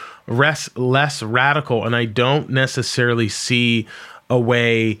become less radical. And I don't necessarily see a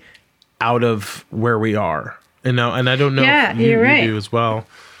way out of where we are, and I don't know if you do as well.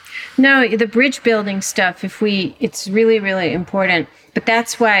 No, the bridge building stuff, it's really, really important. But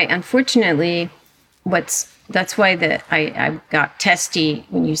that's why, unfortunately, that's why I got testy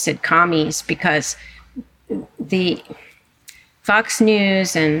when you said commies, because the Fox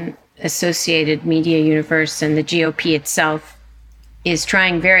News and Associated Media Universe and the GOP itself is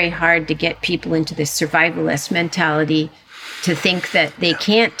trying very hard to get people into this survivalist mentality, to think that they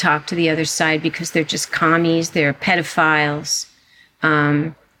can't talk to the other side because they're just commies, they're pedophiles.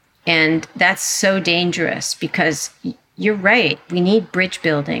 And that's so dangerous, because you're right. We need bridge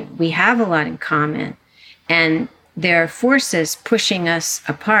building. We have a lot in common, and there are forces pushing us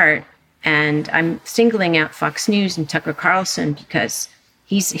apart. And I'm singling out Fox News and Tucker Carlson because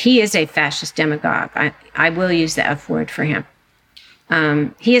he is a fascist demagogue. I will use the F word for him.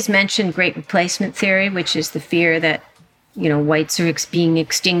 He has mentioned great replacement theory, which is the fear that, whites are being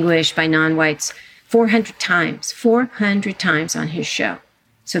extinguished by non-whites 400 times on his show.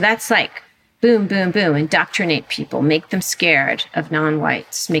 So that's like, boom, boom, boom, indoctrinate people, make them scared of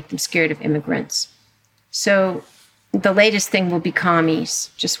non-whites, make them scared of immigrants. So the latest thing will be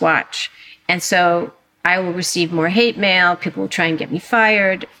commies, just watch. And so I will receive more hate mail. People will try and get me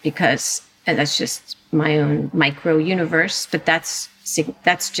fired and that's just my own micro universe. But that's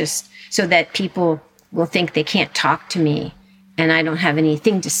just so that people will think they can't talk to me and I don't have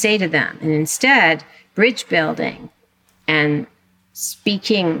anything to say to them. And instead, bridge building and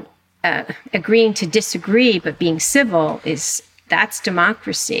speaking, agreeing to disagree, but being civil, that's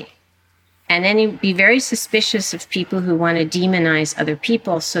democracy. And then be very suspicious of people who want to demonize other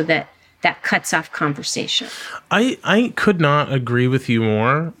people, so that cuts off conversation. I could not agree with you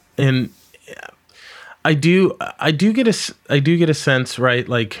more. And I do get a sense, right?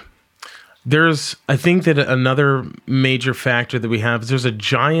 Like, I think that another major factor that we have is there's a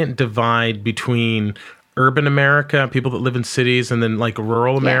giant divide between urban America, people that live in cities, and then like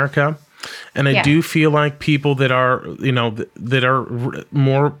rural America. And I do feel like people that are, that are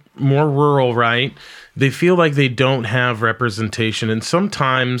more rural, right? They feel like they don't have representation. And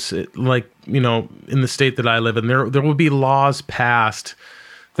sometimes, like, in the state that I live in, there will be laws passed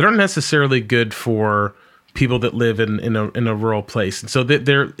that aren't necessarily good for people that live in a rural place. And so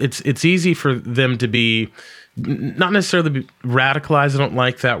it's easy for them to be, not necessarily be radicalized, I don't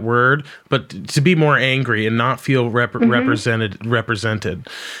like that word, but to be more angry and not feel represented.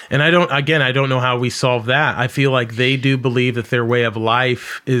 And I don't know how we solve that. I feel like they do believe that their way of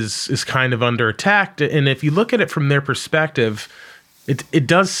life is kind of under attack. And if you look at it from their perspective, it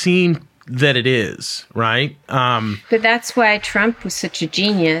does seem that it is, right? But that's why Trump was such a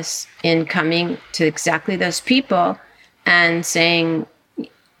genius in coming to exactly those people and saying,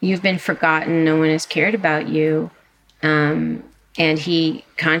 you've been forgotten. No one has cared about you. And he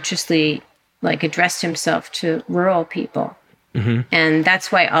consciously addressed himself to rural people. Mm-hmm. And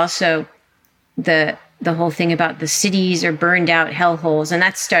that's why also the whole thing about the cities are burned out hellholes. And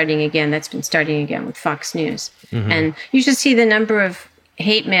that's starting again. That's been starting again with Fox News. Mm-hmm. And you should see the number of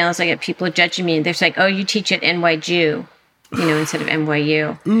hate mails I get, people judging me. They're like, oh, you teach at NYU, instead of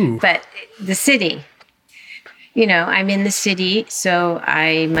NYU. Ooh. But the city, I'm in the city, so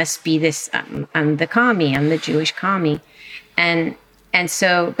I must be this, I'm the commie, I'm the Jewish commie. And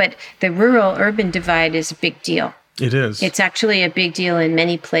so, but the rural-urban divide is a big deal. It is. It's actually a big deal in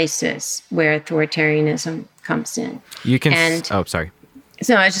many places where authoritarianism comes in. Sorry.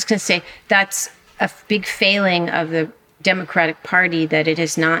 So I was just going to say, that's a big failing of the Democratic Party, that it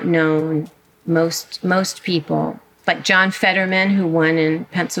has not known most people. But John Fetterman, who won in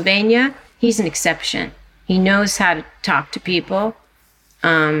Pennsylvania, he's an exception. He knows how to talk to people,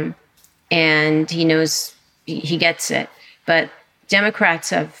 and he knows he gets it. But Democrats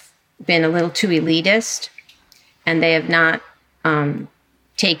have been a little too elitist, and they have not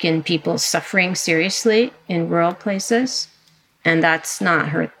taken people's suffering seriously in rural places. And that's not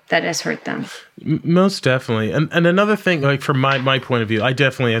hurt. That has hurt them. Most definitely. And another thing, like from my point of view, I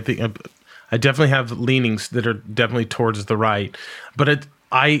definitely have leanings that are definitely towards the right, but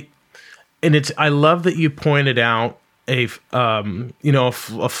I love that you pointed out a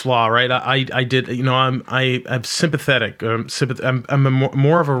flaw, right? I did, I'm sympathetic. I'm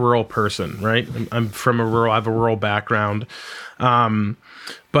more of a rural person, right? I have a rural background.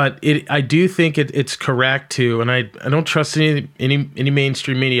 But I do think it's correct to, and I don't trust any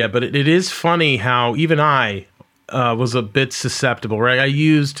mainstream media, but it is funny how even I was a bit susceptible, right? I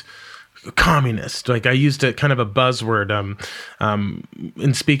used communist, like I used a kind of a buzzword.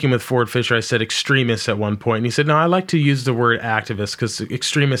 In speaking with Ford Fisher, I said extremist at one point, and he said, "No, I like to use the word activist because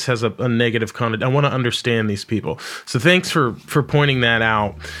extremist has a negative connotation. I want to understand these people." So thanks for pointing that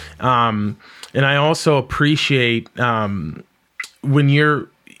out. And I also appreciate when you're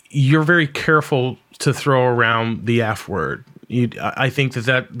very careful to throw around the F word. I think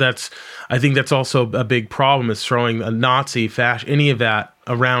that's also a big problem, is throwing a Nazi, any of that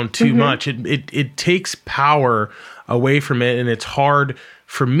around too much. It takes power away from it, and it's hard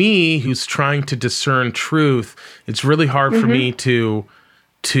for me, who's trying to discern truth. It's really hard for me to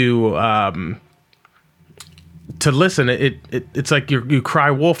listen. It's like you cry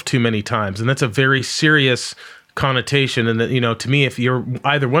wolf too many times, and that's a very serious connotation. And that, to me, if you're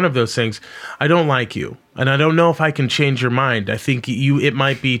either one of those things, I don't like you, and I don't know if I can change your mind. I think it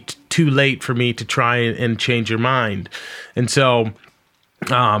might be too late for me to try and change your mind. And so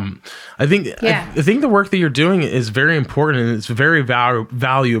I think the work that you're doing is very important, and it's very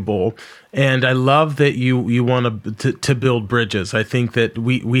valuable. And I love that you want to build bridges. I think that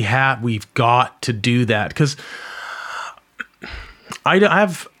we've got to do that, because I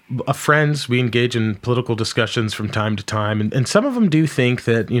have friends. We engage in political discussions from time to time, and some of them do think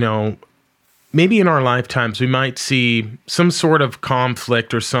that, maybe in our lifetimes we might see some sort of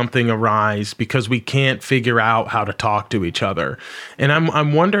conflict or something arise because we can't figure out how to talk to each other. And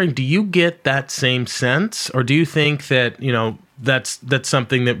I'm wondering, do you get that same sense, or do you think that, that's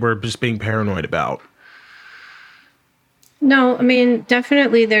something that we're just being paranoid about? No, I mean,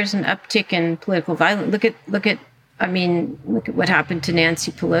 definitely there's an uptick in political violence. Look at what happened to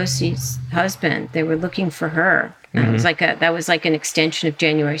Nancy Pelosi's husband. They were looking for her. And it was that was like an extension of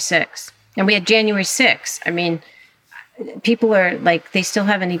January 6th. And we had January 6th. I mean, people are like, they still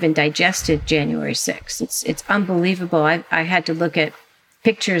haven't even digested January 6th. It's unbelievable. I had to look at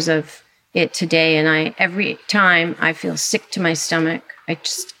pictures of it today, and every time I feel sick to my stomach. I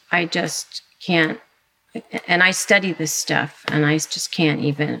just can't. And I study this stuff, and I just can't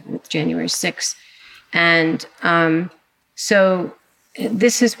even with January 6th. And so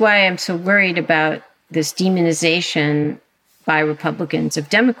this is why I'm so worried about this demonization by Republicans of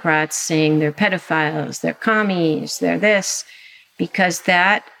Democrats, saying they're pedophiles, they're commies, they're this, because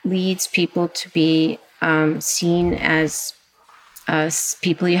that leads people to be seen as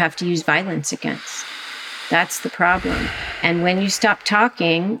people you have to use violence against. That's the problem. And when you stop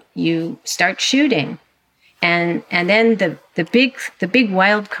talking, you start shooting. And then the big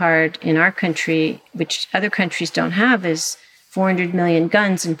wild card in our country, which other countries don't have, is 400 million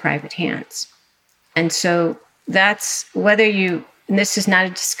guns in private hands. And so that's and this is not a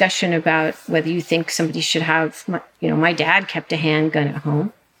discussion about whether you think somebody should have, my dad kept a handgun at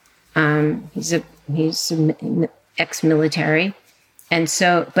home. He's ex-military. And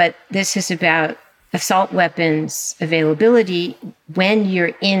so, but this is about assault weapons availability when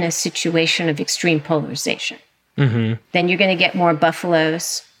you're in a situation of extreme polarization. Then you're going to get more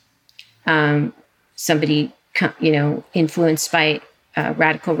buffaloes, somebody, influenced by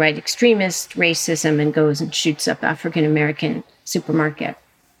radical right extremist racism and goes and shoots up African-American supermarket.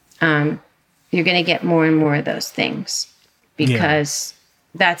 You're going to get more and more of those things, because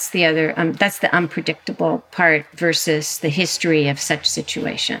that's the unpredictable part versus the history of such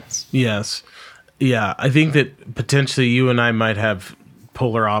situations. Yes. Yeah. I think that potentially you and I might have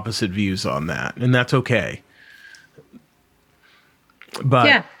polar opposite views on that, and that's okay. But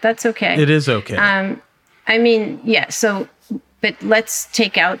yeah, that's okay. It is okay. But let's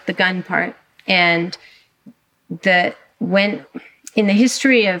take out the gun part. And when in the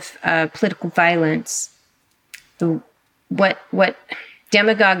history of political violence, what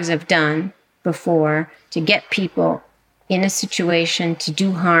demagogues have done before to get people in a situation to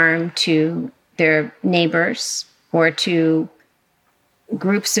do harm to their neighbors or to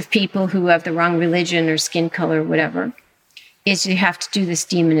groups of people who have the wrong religion or skin color or whatever, is you have to do this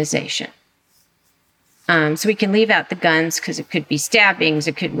demonization. So we can leave out the guns because it could be stabbings,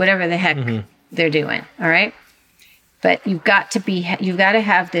 it could whatever the heck they're doing. All right, but you've got to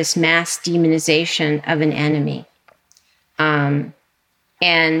have this mass demonization of an enemy,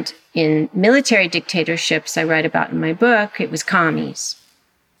 And in military dictatorships, I write about in my book, it was commies.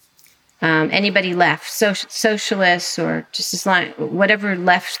 Anybody left, socialists or just as long, whatever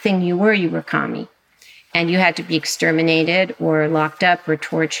left thing you were commie. And you had to be exterminated or locked up or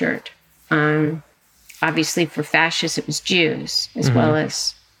tortured. Obviously, for fascists, it was Jews as well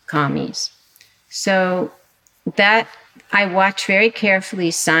as commies. So that I watch very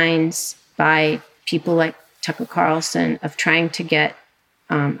carefully signs by people like Tucker Carlson of trying to get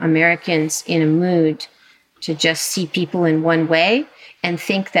Americans in a mood to just see people in one way and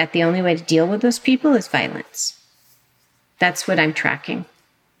think that the only way to deal with those people is violence. That's what I'm tracking.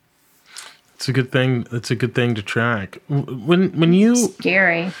 It's a good thing. It's a good thing to track. When you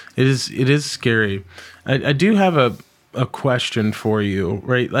scary. It is scary. I do have a question for you,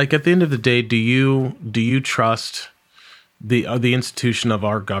 right? Like at the end of the day, do you trust the institution of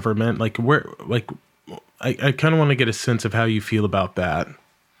our government? Like I kind of want to get a sense of how you feel about that.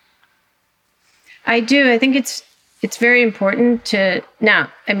 I do. I think it's very important to now.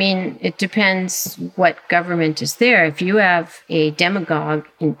 I mean, it depends what government is there. If you have a demagogue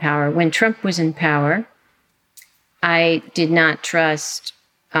in power, when Trump was in power, I did not trust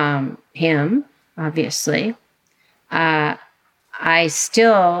him. Obviously, I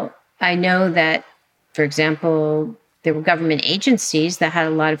know that, for example, there were government agencies that had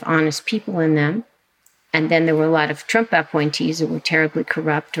a lot of honest people in them, and then there were a lot of Trump appointees that were terribly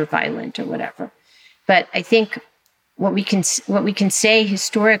corrupt or violent or whatever. But I think what we can say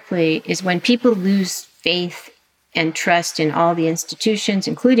historically is when people lose faith and trust in all the institutions,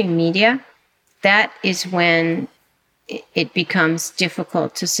 including media, that is when it becomes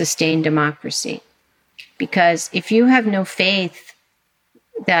difficult to sustain democracy. Because if you have no faith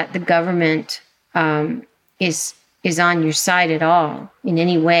that the government is on your side at all in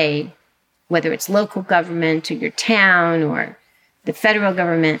any way, whether it's local government or your town or the federal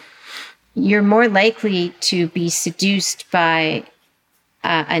government, you're more likely to be seduced by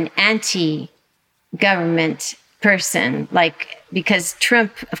an anti-government person, because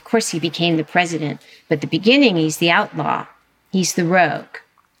Trump, of course, he became the president, but at the beginning, he's the outlaw. He's the rogue.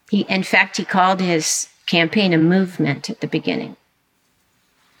 In fact, he called his campaign a movement at the beginning.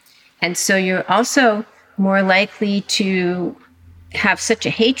 And so you're also more likely to have such a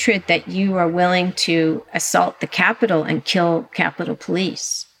hatred that you are willing to assault the Capitol and kill Capitol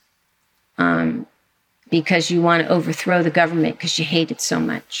Police. Because you want to overthrow the government because you hate it so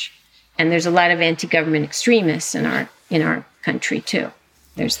much. And there's a lot of anti-government extremists in our country too.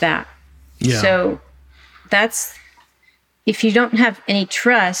 There's that. Yeah. So that's, if you don't have any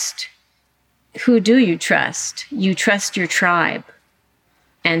trust, who do you trust? You trust your tribe.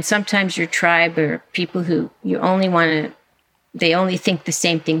 And sometimes your tribe are people who they only think the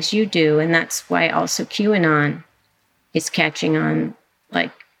same things you do. And that's why also QAnon is catching on,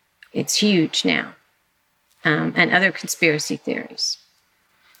 it's huge now, and other conspiracy theories.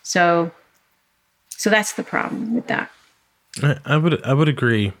 So that's the problem with that. I would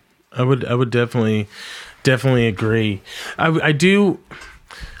agree. I would definitely agree. I do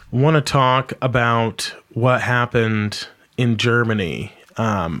want to talk about what happened in Germany.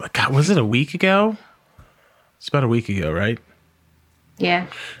 God, was it a week ago? It's about a week ago, right? Yeah.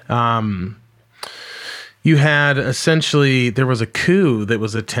 You had there was a coup that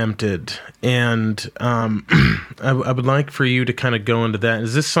was attempted, and I would like for you to kind of go into that.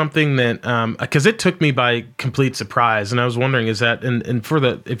 Is this something that, because it took me by complete surprise, and I was wondering, is that, and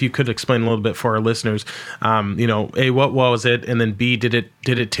if you could explain a little bit for our listeners, A, what was it, and then B, did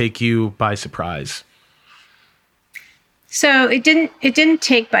it take you by surprise? So it didn't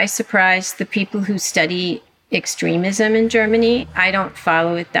take by surprise the people who study extremism in Germany. I don't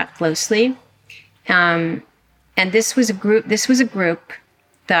follow it that closely. And this was a group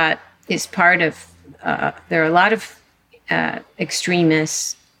that is part of, there are a lot of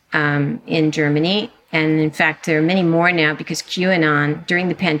extremists in Germany. And in fact, there are many more now because during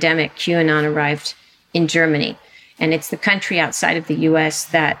the pandemic, QAnon arrived in Germany. And it's the country outside of the US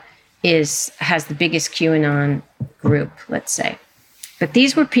that has the biggest QAnon group, let's say. But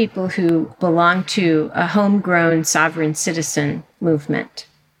these were people who belonged to a homegrown sovereign citizen movement.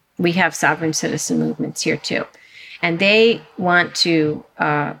 We have sovereign citizen movements here too. And they want to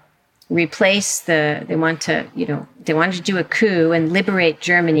they want to do a coup and liberate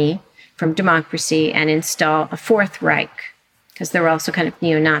Germany from democracy and install a Fourth Reich, because they're also kind of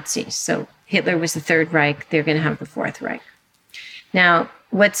neo-Nazis. So Hitler was the Third Reich, they're going to have the Fourth Reich. Now,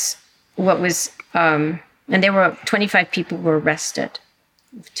 and there were 25 people were arrested,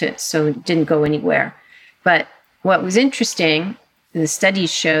 so it didn't go anywhere. But what was interesting the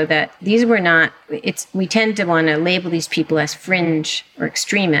studies show that these were not, we tend to want to label these people as fringe or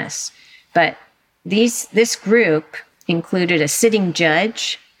extremists, but this group included a sitting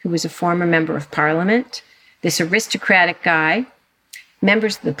judge who was a former member of parliament, this aristocratic guy,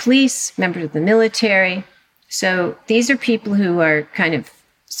 members of the police, members of the military. So these are people who are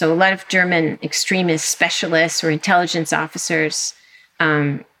so a lot of German extremist specialists or intelligence officers,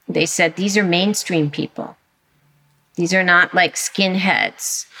 they said these are mainstream people. These are not like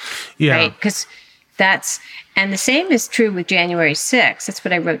skinheads, right? Because and the same is true with January 6th. That's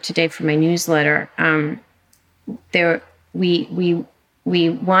what I wrote today for my newsletter. We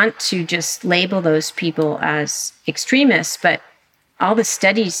want to just label those people as extremists, but all the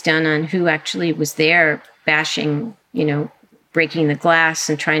studies done on who actually was there bashing, breaking the glass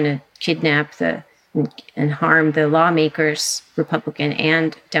and trying to kidnap and harm the lawmakers, Republican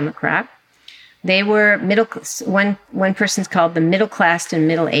and Democrat. They were middle class. One person's called the middle class and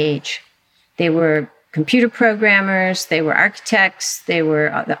middle age. They were computer programmers. They were architects. They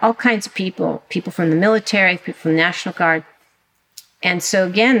were all kinds of people from the military, people from the National Guard. And so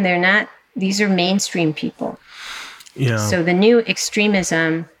again, these are mainstream people. Yeah. So the new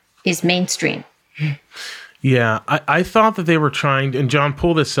extremism is mainstream. Yeah, I thought that they were trying, and John,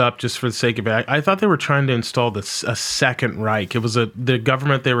 pull this up just for the sake of it. I thought they were trying to install a second Reich. It was the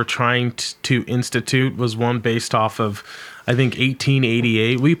government they were trying to institute was one based off of, I think,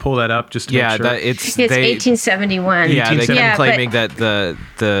 1888. We pull that up just to make sure. It's 1871. Yeah, they kept claiming that there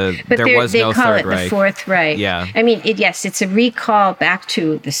was no Third Reich. They call it the Fourth Reich. Yeah. I mean, it's a recall back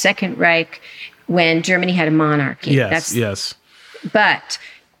to the Second Reich when Germany had a monarchy. Yes. But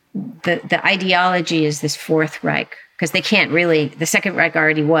the ideology is this Fourth Reich, because they can't really, the Second Reich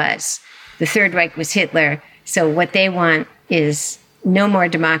already was. The Third Reich was Hitler. So what they want is no more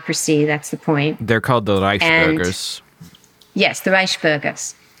democracy. That's the point. They're called the Reichsbürgers. Yes, the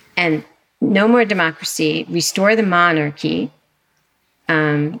Reichsbürgers. And no more democracy, restore the monarchy.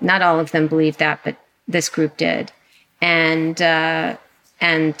 Not all of them believe that, but this group did. And have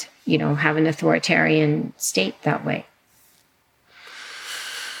an authoritarian state that way.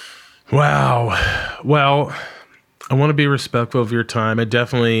 Wow. Well, I want to be respectful of your time. I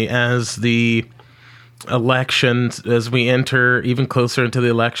definitely, as the elections, as we enter even closer into the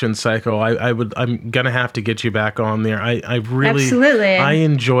election cycle, I'm going to have to get you back on there. I really, absolutely, I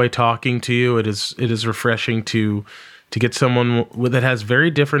enjoy talking to you. It is refreshing to get someone that has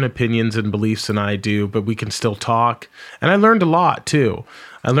very different opinions and beliefs than I do, but we can still talk. And I learned a lot too.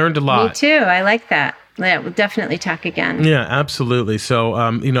 Me too. I like that. Yeah, we'll definitely talk again. Yeah, absolutely. So,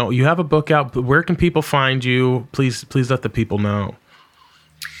 you have a book out. Where can people find you? Please let the people know.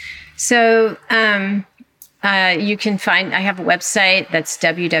 So, you can find, I have a website that's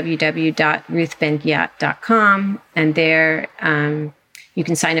www.ruthbenguiat.com. And there, you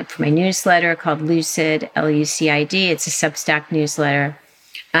can sign up for my newsletter called Lucid, Lucid. It's a Substack newsletter.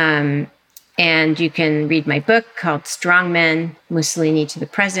 And you can read my book called Strongmen, Mussolini to the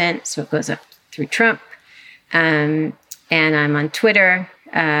Present. So it goes up through Trump. And I'm on Twitter,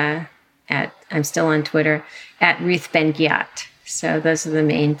 I'm still on Twitter, at Ruth Ben-Ghiat. So those are the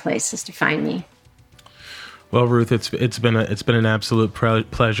main places to find me. Well, Ruth, it's been an absolute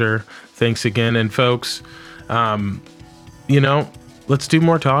pleasure. Thanks again. And folks, let's do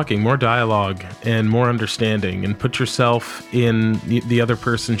more talking, more dialogue, and more understanding, and put yourself in the other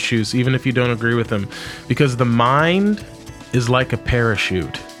person's shoes, even if you don't agree with them, because the mind is like a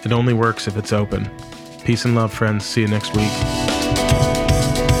parachute. It only works if it's open. Peace and love, friends. See you next week.